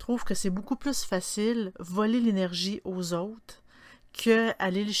trouvent que c'est beaucoup plus facile voler l'énergie aux autres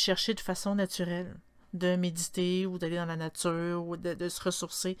qu'aller le chercher de façon naturelle, de méditer ou d'aller dans la nature ou de se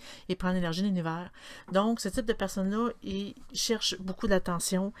ressourcer et prendre l'énergie de l'univers. Donc, ce type de personnes-là, ils cherchent beaucoup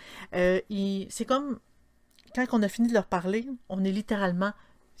d'attention. C'est comme quand on a fini de leur parler, on est littéralement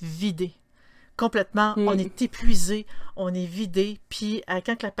vidé. Complètement, on est épuisé, on est vidé, puis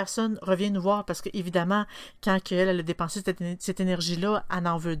quand la personne revient nous voir, parce qu'évidemment, quand elle a dépensé cette énergie-là, elle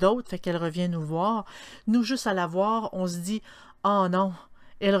en veut d'autres, fait qu'elle revient nous voir, nous, juste à la voir, on se dit « Oh non,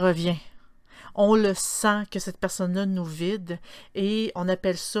 elle revient ». On le sent que cette personne-là nous vide et on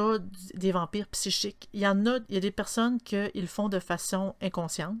appelle ça des vampires psychiques. Il y a des personnes qui le font de façon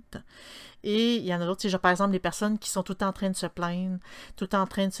inconsciente et il y en a d'autres, genre, par exemple, les personnes qui sont tout le temps en train de se plaindre, tout le temps en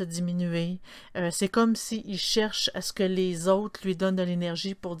train de se diminuer. C'est comme s'ils cherchent à ce que les autres lui donnent de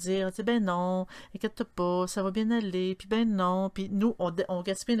l'énergie pour dire, ben non, inquiète pas, ça va bien aller, puis ben non, puis nous, on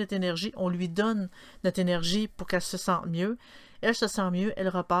gaspille notre énergie, on lui donne notre énergie pour qu'elle se sente mieux. Elle se sent mieux, elle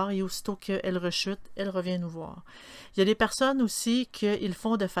repart et aussitôt qu'elle rechute, elle revient nous voir. Il y a des personnes aussi qu'ils le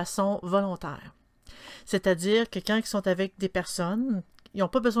font de façon volontaire. C'est-à-dire que quand ils sont avec des personnes, ils n'ont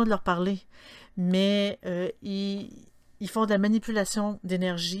pas besoin de leur parler, mais ils font de la manipulation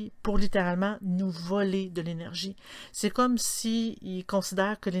d'énergie pour littéralement nous voler de l'énergie. C'est comme s'ils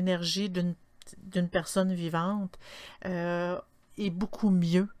considèrent que l'énergie d'une personne vivante est beaucoup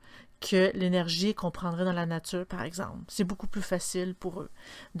mieux que l'énergie qu'on prendrait dans la nature, par exemple. C'est beaucoup plus facile pour eux.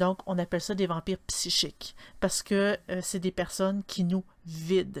 Donc, on appelle ça des vampires psychiques, parce que c'est des personnes qui nous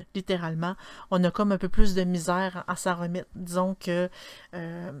vident, littéralement. On a comme un peu plus de misère à s'en remettre. Disons que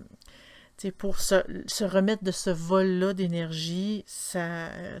pour se remettre de ce vol-là d'énergie, ça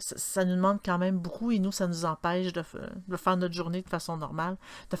nous demande quand même beaucoup, et nous, ça nous empêche de faire notre journée de façon normale,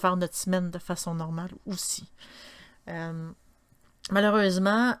 de faire notre semaine de façon normale aussi.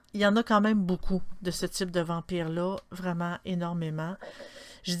 Malheureusement, il y en a quand même beaucoup de ce type de vampires-là, vraiment énormément.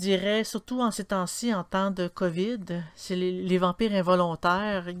 Je dirais, surtout en ces temps-ci, en temps de COVID, c'est les vampires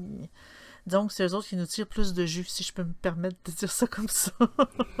involontaires. Donc, c'est eux autres qui nous tirent plus de jus, si je peux me permettre de dire ça comme ça.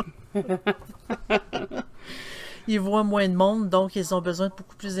 Ils voient moins de monde, donc ils ont besoin de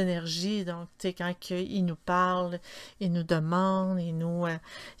beaucoup plus d'énergie. Donc, tu sais, quand ils nous parlent, ils nous demandent,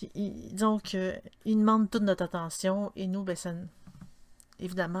 ils demandent toute notre attention, et nous, ben, ça...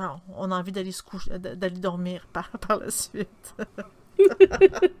 Évidemment, on a envie d'aller se coucher, d'aller dormir par la suite.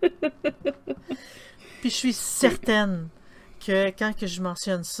 Puis je suis certaine que quand que je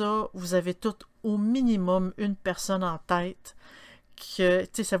mentionne ça, vous avez tout au minimum une personne en tête que, tu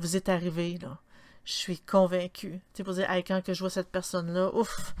sais, ça vous est arrivé, là. Je suis convaincue. Tu sais, pour dire, hey, quand que je vois cette personne-là,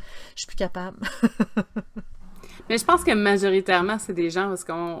 ouf, je suis plus capable. Mais je pense que majoritairement, c'est des gens parce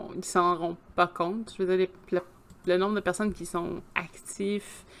qu'ils s'en rendent pas compte. Je veux dire, le nombre de personnes qui sont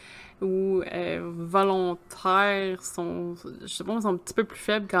actifs ou volontaires sont, je sais pas, sont un petit peu plus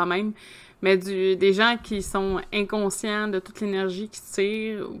faibles quand même, mais des gens qui sont inconscients de toute l'énergie qui se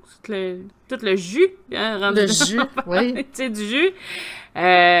tire, ou tout le jus, hein, rendu le jus, oui. Tu sais, du jus.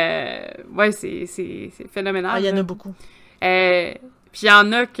 Ouais, c'est phénoménal. Ah, il y en a beaucoup. Puis il y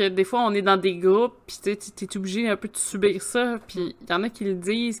en a que des fois on est dans des groupes, puis tu sais, t'es obligé un peu de subir ça, puis il y en a qui le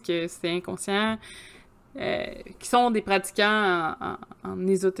disent que c'est inconscient, qui sont des pratiquants en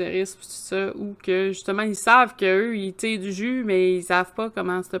ésotérisme, tout ça, ou que justement ils savent qu'eux ils tirent du jus, mais ils savent pas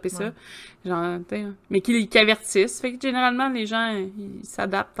comment stopper ça. Genre, mais qui avertissent. Fait que généralement les gens ils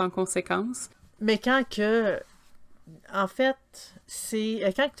s'adaptent en conséquence. Mais quand que. En fait, c'est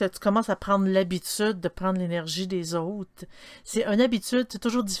quand tu commences à prendre l'habitude de prendre l'énergie des autres, c'est une habitude, c'est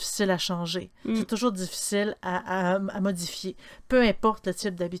toujours difficile à changer. C'est toujours difficile à modifier, peu importe le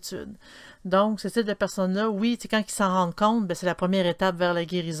type d'habitude. Donc, ce type de personnes-là, oui, quand ils s'en rendent compte, ben, c'est la première étape vers la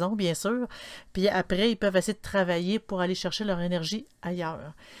guérison, bien sûr. Puis après, ils peuvent essayer de travailler pour aller chercher leur énergie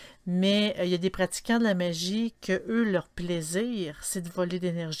ailleurs. Mais il y a des pratiquants de la magie que eux, leur plaisir, c'est de voler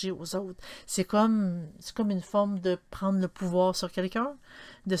d'énergie aux autres. C'est comme une forme de prendre le pouvoir sur quelqu'un,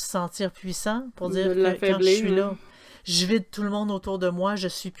 de se sentir puissant, pour dire que quand je suis là, je vide tout le monde autour de moi, je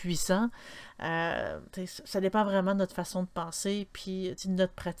suis puissant. Ça dépend vraiment de notre façon de penser, puis de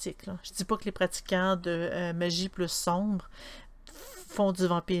notre pratique, là. Je dis pas que les pratiquants de magie plus sombre font du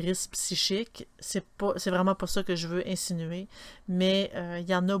vampirisme psychique, c'est vraiment pas ça que je veux insinuer, mais il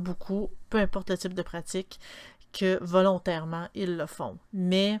y en a beaucoup, peu importe le type de pratique, que volontairement ils le font.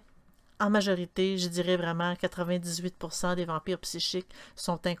 Mais en majorité, je dirais vraiment 98% des vampires psychiques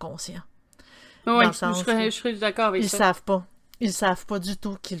sont inconscients. Oui, je serais d'accord avec ça. Ils savent pas du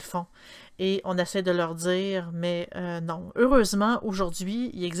tout qu'ils le font. Et on essaie de leur dire, mais non. Heureusement,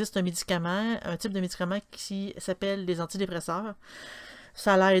 aujourd'hui, il existe un type de médicament qui s'appelle les antidépresseurs.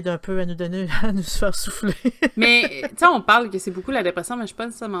 Ça l'aide un peu à nous faire souffler. Mais, tu sais, on parle que c'est beaucoup la dépression, mais je suis pas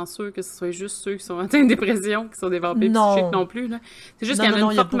nécessairement sûre que ce soit juste ceux qui sont atteints de dépression qui sont des vampires psychiques non plus, là. C'est juste qu'il y en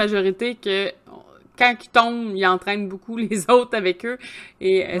a une forte majorité que, quand ils tombent, ils entraînent beaucoup les autres avec eux.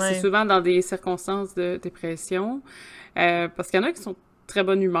 Et c'est souvent dans des circonstances de dépression. Parce qu'il y en a qui sont très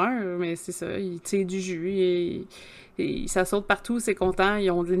bonne humeur, mais c'est ça, ils tirent du jus et ça saute partout, c'est content, ils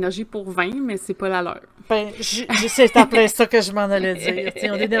ont de l'énergie pour 20, mais c'est pas la leur. Ben, c'est en plein ça que je m'en allais dire.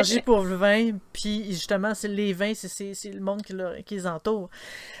 Ils ont de l'énergie pour le vin, puis justement, c'est les vins, c'est le monde qui les entoure.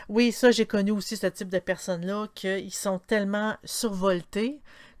 Oui, ça, j'ai connu aussi ce type de personnes-là, qu'ils sont tellement survoltés,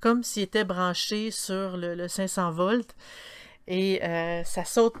 comme s'ils étaient branchés sur le 500 volts. Et ça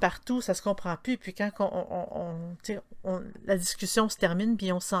saute partout, ça se comprend plus. Puis quand la discussion se termine,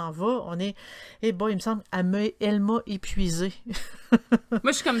 puis on s'en va, on est... Eh ben, il me semble, elle m'a épuisé. Moi,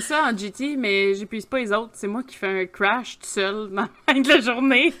 je suis comme ça en GT, mais j'épuise pas les autres. C'est moi qui fais un crash tout seul dans la fin de la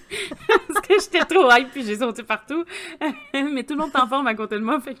journée. Parce que j'étais trop hype, puis j'ai sauté partout. Mais tout le monde est en forme à côté de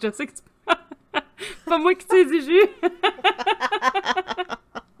moi, fait que je sais que c'est pas moi qui tire du jus.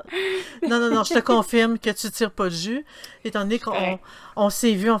 Non, je te confirme que tu tires pas de jus, étant donné qu'on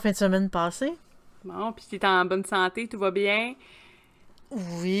s'est vu en fin de semaine passée. Bon, puis t'es en bonne santé, tout va bien.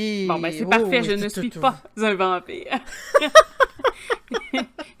 Oui. Bon, ben c'est parfait, oui, je ne suis pas un vampire.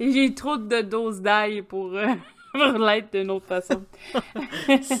 J'ai trop de doses d'ail pour l'être d'une autre façon.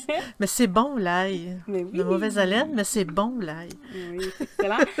 Mais c'est bon, l'ail. Mais oui. De mauvaise haleine, mais c'est bon, l'ail. Oui, c'est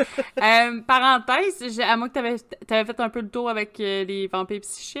excellent. Parenthèse, à moins que t'avais fait un peu le tour avec les vampires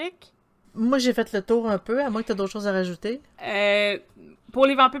psychiques. Moi, j'ai fait le tour un peu, à moins que tu aies d'autres choses à rajouter. Pour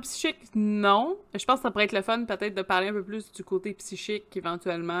les vampires psychiques, non. Je pense que ça pourrait être le fun, peut-être, de parler un peu plus du côté psychique,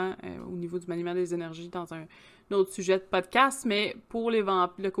 éventuellement, au niveau du maniement des énergies, dans un autre sujet de podcast. Mais pour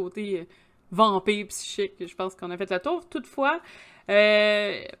le côté vampire psychique, je pense qu'on a fait le tour. Toutefois,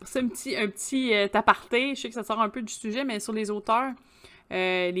 c'est un petit aparté. Je sais que ça sort un peu du sujet, mais sur les auteurs,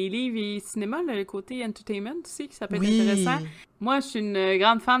 les livres et cinéma, le côté entertainment aussi, que ça peut être intéressant. Moi, je suis une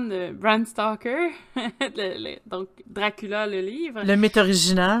grande fan de Bram Stoker, donc Dracula, le livre. Le mythe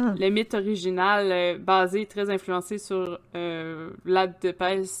original. Le mythe original, basé, très influencé sur Vlad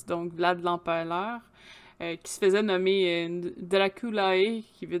Tepes, donc Vlad l'Empaleur, qui se faisait nommer Draculae,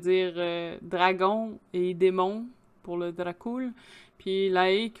 qui veut dire dragon et démon pour le Dracul. Puis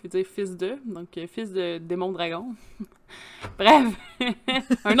Lae, qui veut dire fils de, donc fils de démon-dragon. Bref,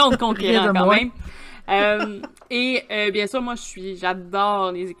 un nom de conquérant quand même. Bien sûr, moi,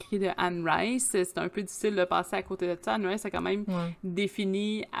 j'adore les écrits de Anne Rice. C'est un peu difficile de passer à côté de ça. Anne Rice a quand même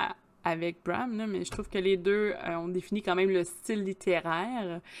défini avec Bram, là, mais je trouve que les deux ont défini quand même le style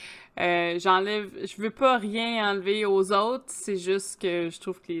littéraire. Je veux pas rien enlever aux autres, c'est juste que je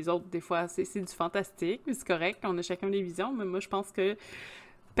trouve que les autres, des fois, c'est du fantastique, mais c'est correct, on a chacun des visions, mais moi, je pense que,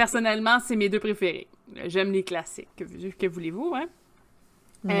 personnellement, c'est mes deux préférés. J'aime les classiques, que voulez-vous, hein?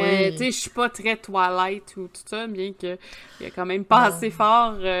 Oui. Tu sais, je suis pas très Twilight ou tout ça, bien qu'il y a quand même pas assez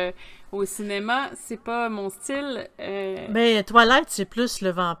fort au cinéma. C'est pas mon style. Mais Twilight, c'est plus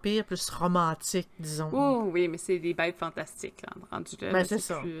le vampire, plus romantique, disons. Oh oui, mais c'est des bêtes fantastiques, là, rendu là. Ben, c'est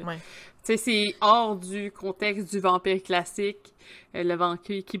ça, plus... ouais. Tu sais, c'est hors du contexte du vampire classique. Le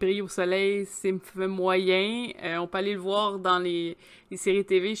vampire qui brille au soleil, c'est moyen. On peut aller le voir dans les séries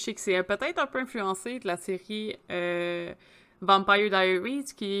TV. Je sais que c'est peut-être un peu influencé de la série... Vampire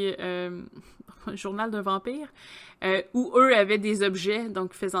Diaries, qui est un journal d'un vampire, où eux avaient des objets,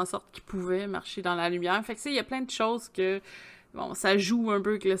 donc faisaient en sorte qu'ils pouvaient marcher dans la lumière. Fait que, tu sais, il y a plein de choses que, bon, ça joue un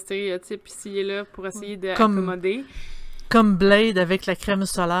peu avec le stéréotype ici et là pour essayer d'accommoder. Comme Blade avec la crème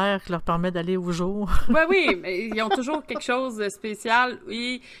solaire qui leur permet d'aller au jour. Oui, mais ils ont toujours quelque chose de spécial.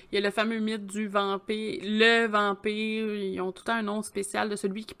 Et il y a le fameux mythe du vampire. Le vampire, ils ont tout un nom spécial de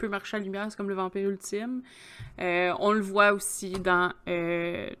celui qui peut marcher à la lumière, c'est comme le vampire ultime. On le voit aussi dans,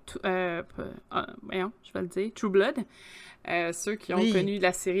 je vais le dire, True Blood. Ceux qui ont connu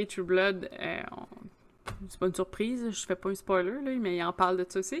la série True Blood, c'est pas une surprise, je fais pas un spoiler, là, mais ils en parlent de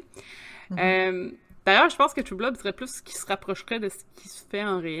ça aussi. D'ailleurs, je pense que True Blood serait plus ce qui se rapprocherait de ce qui se fait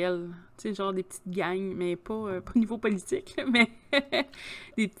en réel. Tu sais, genre des petites gangs, mais pas au niveau politique, mais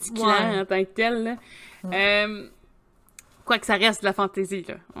des petits clans en tant que tels. Là. Quoique ça reste de la fantaisie,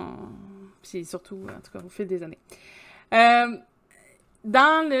 là. Puis surtout, en tout cas, au fil des années.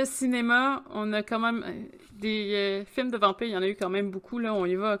 Dans le cinéma, on a quand même des films de vampires, il y en a eu quand même beaucoup, là. On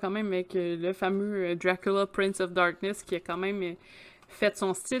y va quand même avec le fameux Dracula, Prince of Darkness, qui a quand même... fait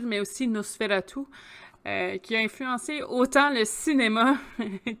son style, mais aussi Nosferatu, qui a influencé autant le cinéma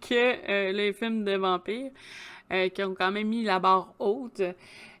que les films de vampires, qui ont quand même mis la barre haute.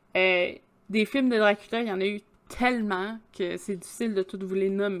 Des films de Dracula, il y en a eu tellement que c'est difficile de toutes vous les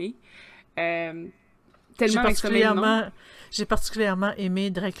nommer. J'ai particulièrement aimé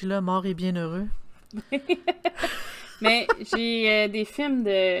Dracula, mort et bienheureux. Mais j'ai des films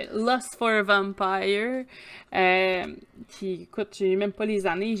de Lust for a Vampire qui, écoute, j'ai même pas les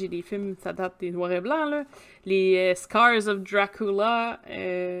années, j'ai des films, ça date des noirs et blancs, là. Les Scars of Dracula,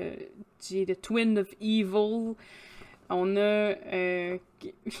 j'ai The Twin of Evil, on a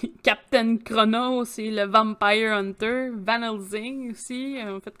Captain Chronos et le Vampire Hunter, Van Helsing aussi,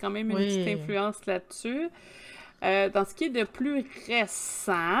 on fait quand même une petite influence là-dessus. Dans ce qui est de plus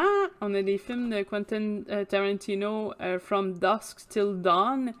récent, on a des films de Quentin Tarantino, From Dusk Till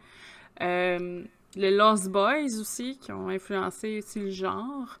Dawn, le Lost Boys aussi, qui ont influencé aussi le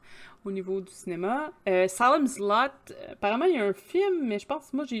genre au niveau du cinéma. Salem's Lot, apparemment il y a un film, mais je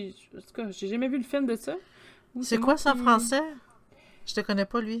pense, moi, en tout cas, j'ai jamais vu le film de ça. C'est quoi ça en français? Je te connais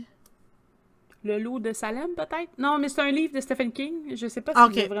pas, lui. Le lot de Salem, peut-être? Non, mais c'est un livre de Stephen King. Je sais pas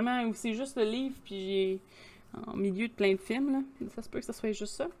si c'est vraiment, ou c'est juste le livre, puis j'ai... en milieu de plein de films, là. Ça se peut que ça soit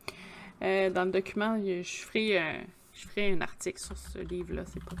juste ça. Dans le document, je ferai un article sur ce livre-là,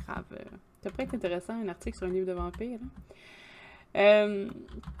 c'est pas grave. Ça pourrait être intéressant, un article sur un livre de vampire.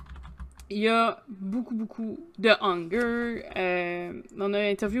 Il y a beaucoup de Hunger. On a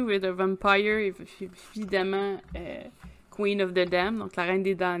une interview avec The Vampire, évidemment Queen of the Damned, donc la Reine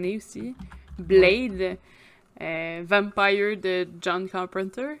des Damnés aussi. Blade, Vampire de John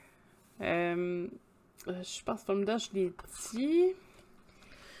Carpenter. Je pense que je l'ai dit.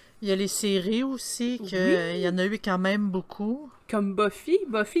 Il y a les séries aussi, il y en a eu quand même beaucoup. Comme Buffy.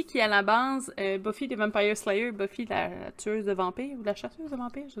 Buffy qui, à la base, Buffy the Vampire Slayer, Buffy la tueuse de vampires, ou la chasseuse de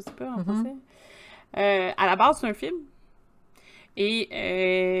vampires, je sais pas en français. À la base, c'est un film.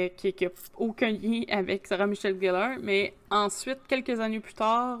 Et qui n'a aucun lien avec Sarah Michelle Gellar. Mais ensuite, quelques années plus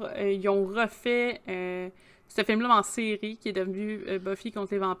tard, ils ont refait... ce film-là en série qui est devenu Buffy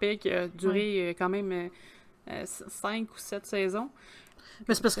contre les vampires, qui a duré quand même 5 ou 7 saisons.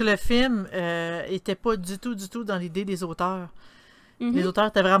 Mais c'est parce que le film était pas du tout dans l'idée des auteurs. Les auteurs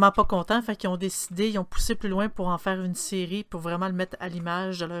étaient vraiment pas contents, fait qu'ils ont décidé, ils ont poussé plus loin pour en faire une série, pour vraiment le mettre à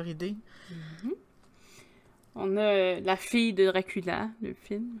l'image de leur idée. On a La fille de Dracula, le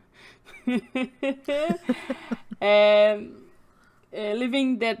film.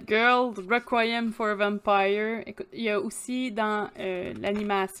 Living Dead Girl, Requiem for a Vampire. Écoute, il y a aussi dans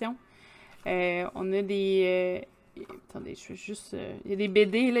l'animation, on a des... attendez, je vais juste... il y a des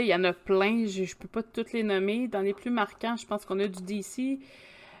BD, là, il y en a plein, je peux pas toutes les nommer. Dans les plus marquants, je pense qu'on a du DC,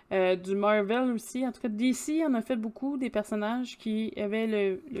 du Marvel aussi. En tout cas, DC en a fait beaucoup, des personnages qui avaient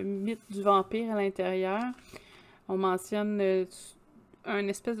le mythe du vampire à l'intérieur. On mentionne... un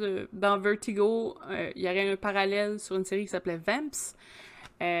espèce de... Dans Vertigo, il y aurait un parallèle sur une série qui s'appelait Vamps.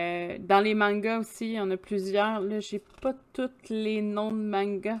 Dans les mangas aussi, il y en a plusieurs. Là, j'ai pas tous les noms de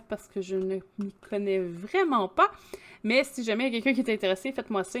mangas parce que je ne m'y connais vraiment pas. Mais si jamais il y a quelqu'un qui est intéressé,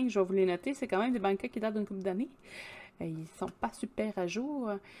 faites-moi signe, je vais vous les noter. C'est quand même des mangas qui datent d'une couple d'années. Ils sont pas super à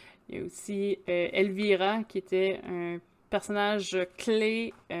jour. Il y a aussi Elvira, qui était un personnage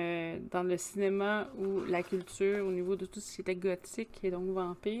clé dans le cinéma ou la culture au niveau de tout ce qui était gothique et donc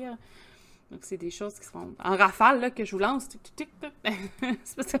vampire. Donc c'est des choses qui sont en rafale là, que je vous lance.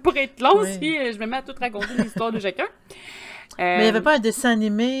 Ça pourrait être long si je me mets à tout raconter l'histoire de chacun. Mais il n'y avait pas un dessin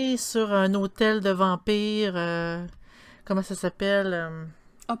animé sur un hôtel de vampires, comment ça s'appelle?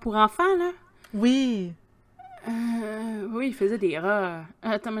 Ah, pour enfants, là? Oui. Oui, il faisait des rats.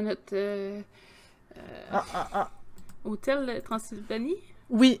 Attends une minute. Hôtel Transylvanie?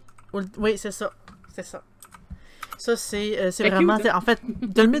 Oui, c'est ça. C'est ça. Ça, c'est vraiment... Cute, en fait,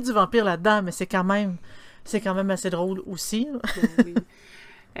 de le mettre du vampire là-dedans, mais c'est quand même assez drôle aussi. Oui.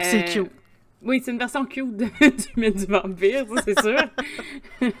 C'est cute. Oui, c'est une version cute du mythe du vampire, ça, c'est sûr.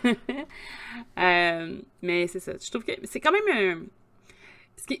 Mais c'est ça. Je trouve que c'est quand même...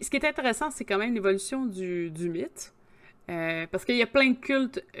 Ce qui est intéressant, c'est quand même l'évolution du mythe. Parce qu'il y a plein de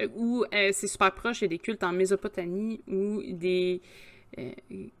cultes où c'est super proche. Il y a des cultes en Mésopotamie où des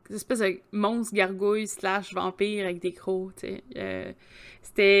espèces de monstres gargouilles / vampires avec des crocs.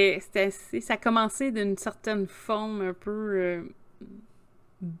 Ça a commencé d'une certaine forme un peu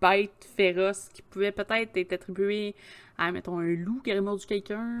bête, féroce, qui pouvait peut-être être attribuée à, mettons, un loup qui aurait mordu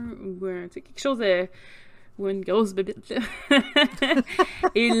quelqu'un ou quelque chose de... ou une grosse bébite, là.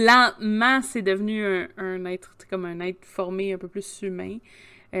 Et lentement, c'est devenu un être, comme un être formé un peu plus humain.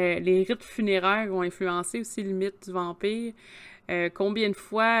 Les rites funéraires ont influencé aussi le mythe du vampire. Combien de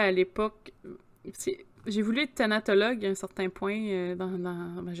fois, à l'époque... J'ai voulu être thanatologue à un certain point dans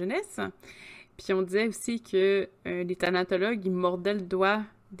ma jeunesse. Puis on disait aussi que les thanatologues, ils mordaient le doigt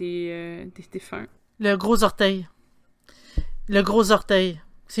des défunts. Le gros orteil. Le gros orteil.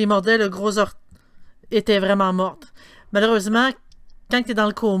 S'ils mordaient le gros orteil, était vraiment morte. Malheureusement, quand t'es dans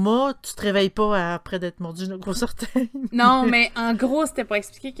le coma, tu te réveilles pas après d'être mordu d'un gros orteil. Non, mais en gros, c'était pour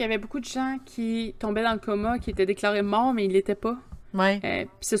expliquer qu'il y avait beaucoup de gens qui tombaient dans le coma, qui étaient déclarés morts, mais ils l'étaient pas. Ouais.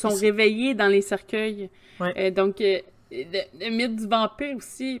 Puis se sont réveillés dans les cercueils. Ouais. Donc, le mythe du vampire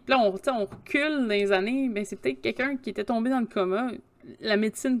aussi. Puis là, on recule dans les années, mais c'est peut-être quelqu'un qui était tombé dans le coma. La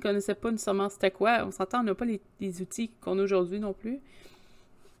médecine ne connaissait pas nécessairement c'était quoi. On s'entend, on n'a pas les outils qu'on a aujourd'hui non plus.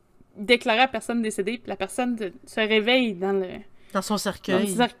 Déclarer à la personne décédée, puis la personne se réveille dans son cercueil. Dans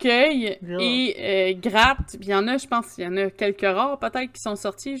le cercueil et gratte. Puis il y en a, je pense, il y en a quelques rares peut-être qui sont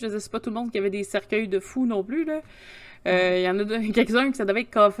sortis. Je ne sais, c'est pas tout le monde qui avait des cercueils de fous non plus, là. Il y en a quelques-uns que ça devait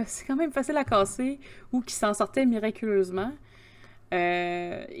être c'est quand même facile à casser ou qui s'en sortaient miraculeusement.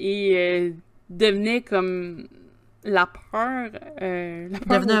 Et devenaient comme la peur.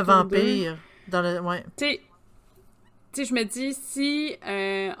 Devenait un vampire. Dans le... Ouais. Tu sais, je me dis, si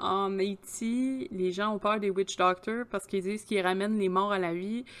en Haïti, les gens ont peur des witch doctors parce qu'ils disent qu'ils ramènent les morts à la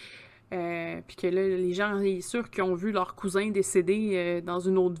vie, puis que là, les gens, c'est sûr qu'ils ont vu leur cousin décédé dans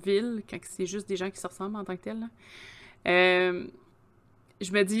une autre ville, quand c'est juste des gens qui se ressemblent en tant que tels, là.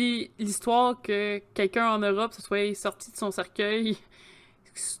 Je me dis, l'histoire que quelqu'un en Europe se soit sorti de son cercueil,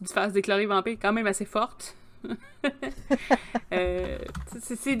 se fasse déclarer vampire, est quand même assez forte.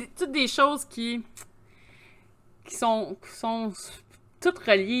 C'est toutes des choses qui sont toutes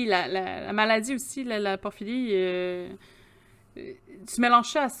reliées. La maladie aussi, la porphyrie, tu mélanges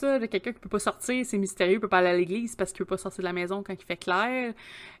ça à ça, là, quelqu'un qui peut pas sortir, c'est mystérieux, peut pas aller à l'église parce qu'il peut pas sortir de la maison quand il fait clair.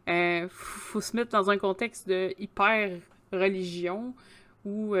 Faut se mettre dans un contexte de hyper religion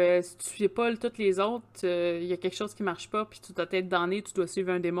où si tu suis pas toutes les autres, il y a quelque chose qui marche pas, puis tu dois être damné, tu dois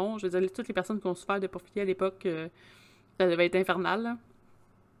suivre un démon. Je veux dire, toutes les personnes qui ont souffert de porphyrie à l'époque, ça devait être infernal, là.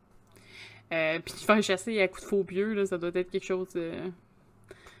 Puis faire chasser à coups de faux pieux, là, ça doit être quelque chose...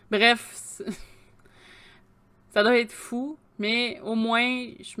 Bref, ça doit être fou, mais au moins,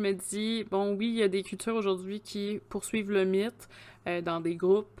 je me dis, bon, oui, il y a des cultures aujourd'hui qui poursuivent le mythe dans des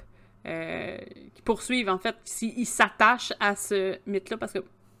groupes, qui poursuivent, en fait, ils s'attachent à ce mythe-là, parce que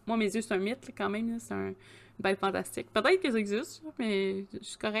moi, mes yeux, c'est un mythe, là, quand même, là, c'est une bête fantastique. Peut-être qu'ils existent, mais je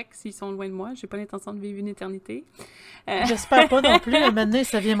suis correcte s'ils sont loin de moi, j'ai pas l'intention de vivre une éternité. J'espère pas non plus, maintenant,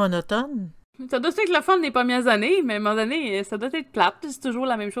 ça devient monotone. Ça doit être le fun des premières années, mais à un moment donné, ça doit être plate. C'est toujours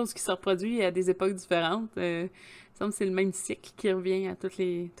la même chose qui se reproduit à des époques différentes. Il me semble que c'est le même cycle qui revient à toutes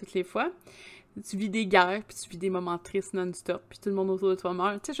les fois. Tu vis des guerres, puis tu vis des moments tristes non-stop, puis tout le monde autour de toi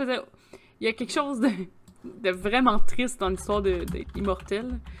meurt. Tu sais, je veux dire, il y a quelque chose de vraiment triste dans l'histoire d'être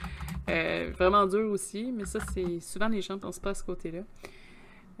immortel. Vraiment dur aussi, mais ça, c'est souvent les gens ne pensent pas à ce côté-là.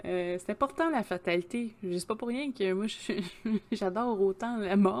 C'est important la fatalité. Je sais pas pour rien que moi j'adore autant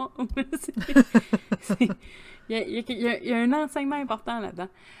la mort. Il y a un enseignement important là-dedans.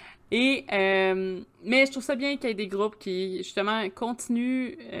 Et mais je trouve ça bien qu'il y ait des groupes qui justement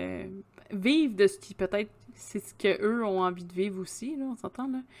continuent vivent de ce qui peut-être c'est ce qu'eux ont envie de vivre aussi, là, on s'entend,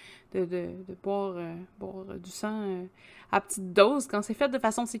 là, de boire du sang à petite dose quand c'est fait de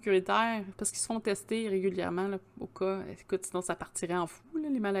façon sécuritaire, parce qu'ils se font tester régulièrement, là, au cas, écoute, sinon ça partirait en fou, là,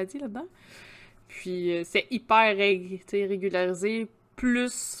 les maladies là-dedans. Puis c'est hyper régularisé,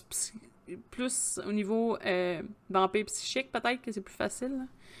 plus au niveau vampire psychique, peut-être que c'est plus facile là,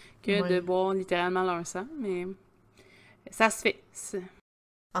 que de boire littéralement leur sang, mais ça se fait.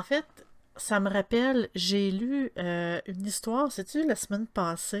 En fait, ça me rappelle, j'ai lu une histoire, sais-tu, la semaine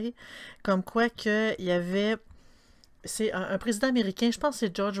passée, comme quoi qu'il y avait, c'est un président américain, je pense que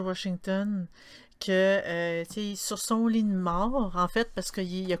c'est George Washington, que, sur son lit de mort, en fait, parce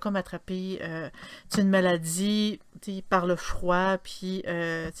qu'il a comme attrapé une maladie par le froid, puis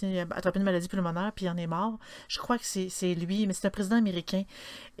il a attrapé une maladie pulmonaire, puis il en est mort. Je crois que c'est lui, mais c'est un président américain.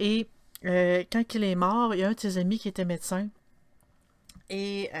 Et quand il est mort, il y a un de ses amis qui était médecin.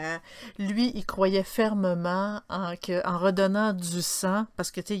 Et lui, il croyait fermement en redonnant du sang,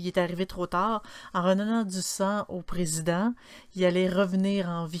 parce que il est arrivé trop tard, en redonnant du sang au président, il allait revenir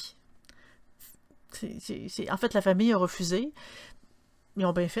en vie. En fait, la famille a refusé. Ils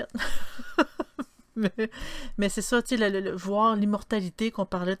ont bien fait. mais c'est ça, tu sais, voir l'immortalité qu'on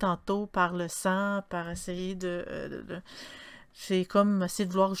parlait tantôt par le sang, par essayer c'est comme essayer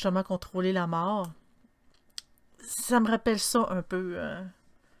de vouloir justement contrôler la mort. Ça me rappelle ça un peu.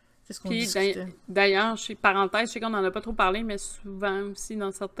 C'est ce qu'on discutait. D'ailleurs, parenthèse, je sais qu'on n'en a pas trop parlé, mais souvent aussi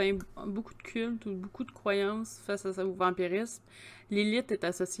dans beaucoup de cultes ou beaucoup de croyances face au vampirisme, l'élite est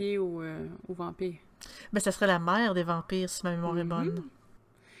associée aux vampires. Ben, ça serait la mère des vampires, si ma mémoire est bonne.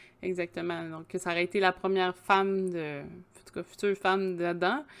 Exactement. Donc, ça aurait été la première femme en tout cas, future femme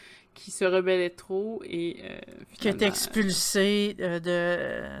d'Adam, qui se rebellait trop et qui a été expulsée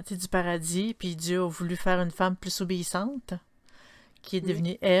du paradis, puis Dieu a voulu faire une femme plus obéissante, qui est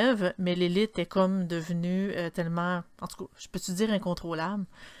devenue Ève, mais Lilith est comme devenue tellement, en tout cas, je peux-tu dire incontrôlable,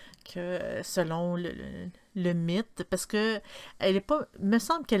 que selon le mythe, parce que elle est pas, me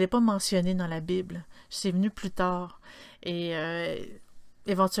semble qu'elle n'est pas mentionnée dans la Bible. C'est venu plus tard. Et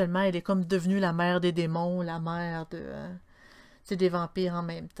éventuellement, elle est comme devenue la mère des démons, la mère des vampires en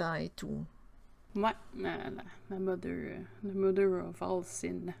même temps et tout. Ouais, la mother of all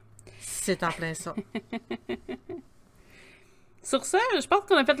sin. C'est en plein ça. Sur ça, je pense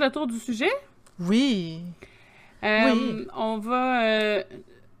qu'on a fait le tour du sujet. Oui. Oui. On va...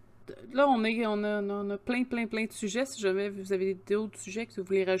 là, on a plein de sujets. Si jamais vous avez d'autres sujets que vous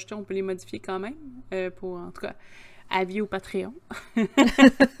voulez rajouter, on peut les modifier quand même. Pour, en tout cas, avis au Patreon. Vous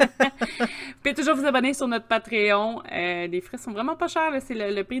pouvez toujours vous abonner sur notre Patreon. Les frais sont vraiment pas chers. Là. C'est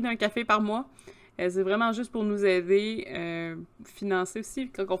le prix d'un café par mois. C'est vraiment juste pour nous aider, financer aussi.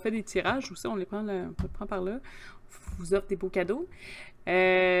 Quand on fait des tirages aussi, on les prend par là. On vous offre des beaux cadeaux.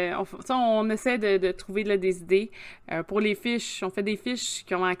 On essaie de trouver là, des idées. Pour les fiches, on fait des fiches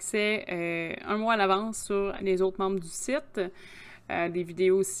qui ont accès un mois à l'avance sur les autres membres du site. Des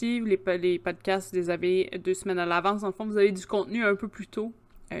vidéos aussi. Les podcasts, vous les avez 2 semaines à l'avance. Dans le fond, vous avez du contenu un peu plus tôt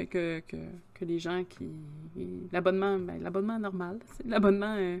que les gens qui... L'abonnement normal. C'est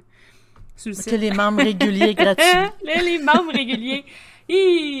l'abonnement... sur le site. Que les membres réguliers gratuits. les membres réguliers.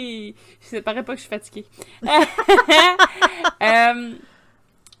 Ça paraît pas que je suis fatiguée.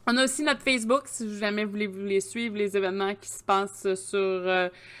 On a aussi notre Facebook, si jamais vous voulez suivre les événements qui se passent sur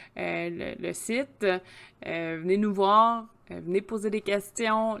le site. Venez nous voir, venez poser des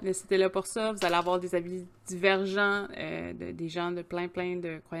questions. Le site est là pour ça. Vous allez avoir des avis divergents, des gens de plein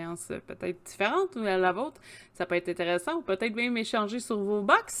de croyances peut-être différentes à la vôtre. Ça peut être intéressant. Ou peut-être même échanger sur vos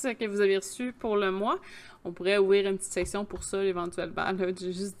box que vous avez reçus pour le mois. On pourrait ouvrir une petite section pour ça éventuellement. Là,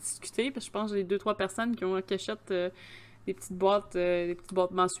 juste discuter, parce que je pense que j'ai 2-3 personnes qui achètent des petites boîtes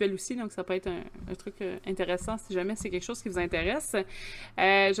mensuelles aussi, donc ça peut être un truc intéressant si jamais c'est quelque chose qui vous intéresse.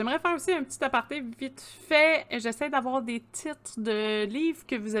 J'aimerais faire aussi un petit aparté vite fait. J'essaie d'avoir des titres de livres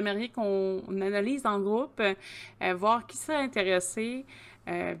que vous aimeriez qu'on analyse en groupe, voir qui serait intéressé.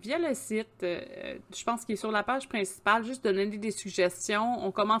 Via le site, je pense qu'il est sur la page principale, juste donner des suggestions.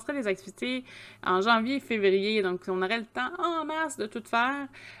 On commencerait les activités en janvier et février, donc on aurait le temps en masse de tout faire.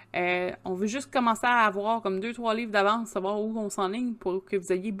 On veut juste commencer à avoir comme 2-3 livres d'avance, savoir où on s'enligne pour que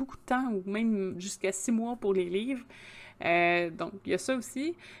vous ayez beaucoup de temps, ou même jusqu'à 6 mois pour les livres. Donc, il y a ça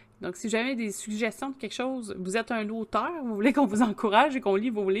aussi. Donc, si jamais des suggestions de quelque chose, vous êtes un auteur, vous voulez qu'on vous encourage et qu'on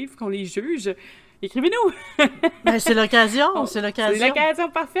lit vos livres, qu'on les juge, écrivez-nous! Ben, c'est l'occasion, c'est l'occasion. C'est l'occasion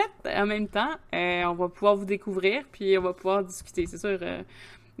parfaite. En même temps, on va pouvoir vous découvrir, puis on va pouvoir discuter. C'est sûr,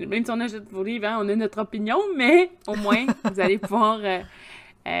 même si on achète vos livres, on a notre opinion, mais au moins, vous allez pouvoir...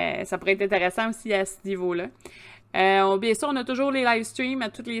 ça pourrait être intéressant aussi à ce niveau-là. Bien sûr, on a toujours les live streams à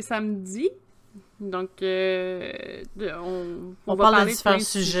tous les samedis. Donc, on va parle parler de différents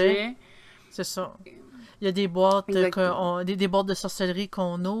sujets. C'est ça. Il y a des boîtes, des boîtes de sorcellerie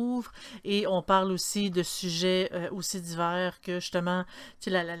qu'on ouvre et on parle aussi de sujets aussi divers que justement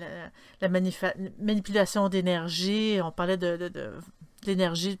la manipulation d'énergie. On parlait de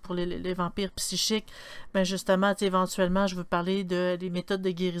l'énergie pour les vampires psychiques. Ben justement, éventuellement, je veux parler des méthodes de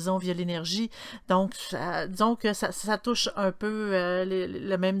guérison via l'énergie. Donc, disons que ça touche un peu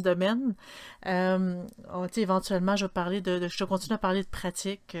le même domaine. Éventuellement, je vais parler je continue à parler de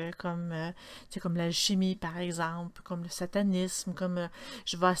pratiques comme l'alchimie, par exemple, comme le satanisme,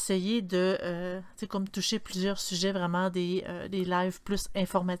 je vais essayer de comme toucher plusieurs sujets, vraiment des lives plus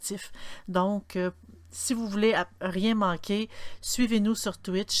informatifs. Donc, si vous voulez rien manquer, suivez-nous sur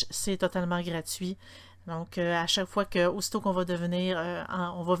Twitch, c'est totalement gratuit. Donc, à chaque fois aussitôt qu'on va venir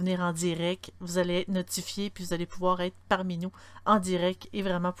en direct, vous allez être notifié, puis vous allez pouvoir être parmi nous en direct et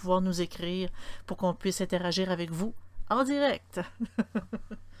vraiment pouvoir nous écrire pour qu'on puisse interagir avec vous en direct.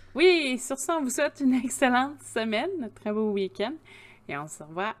 Oui, sur ça, on vous souhaite une excellente semaine, un très beau week-end, et on se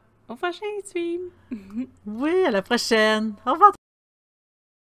revoit au prochain stream. Oui, à la prochaine. Au revoir.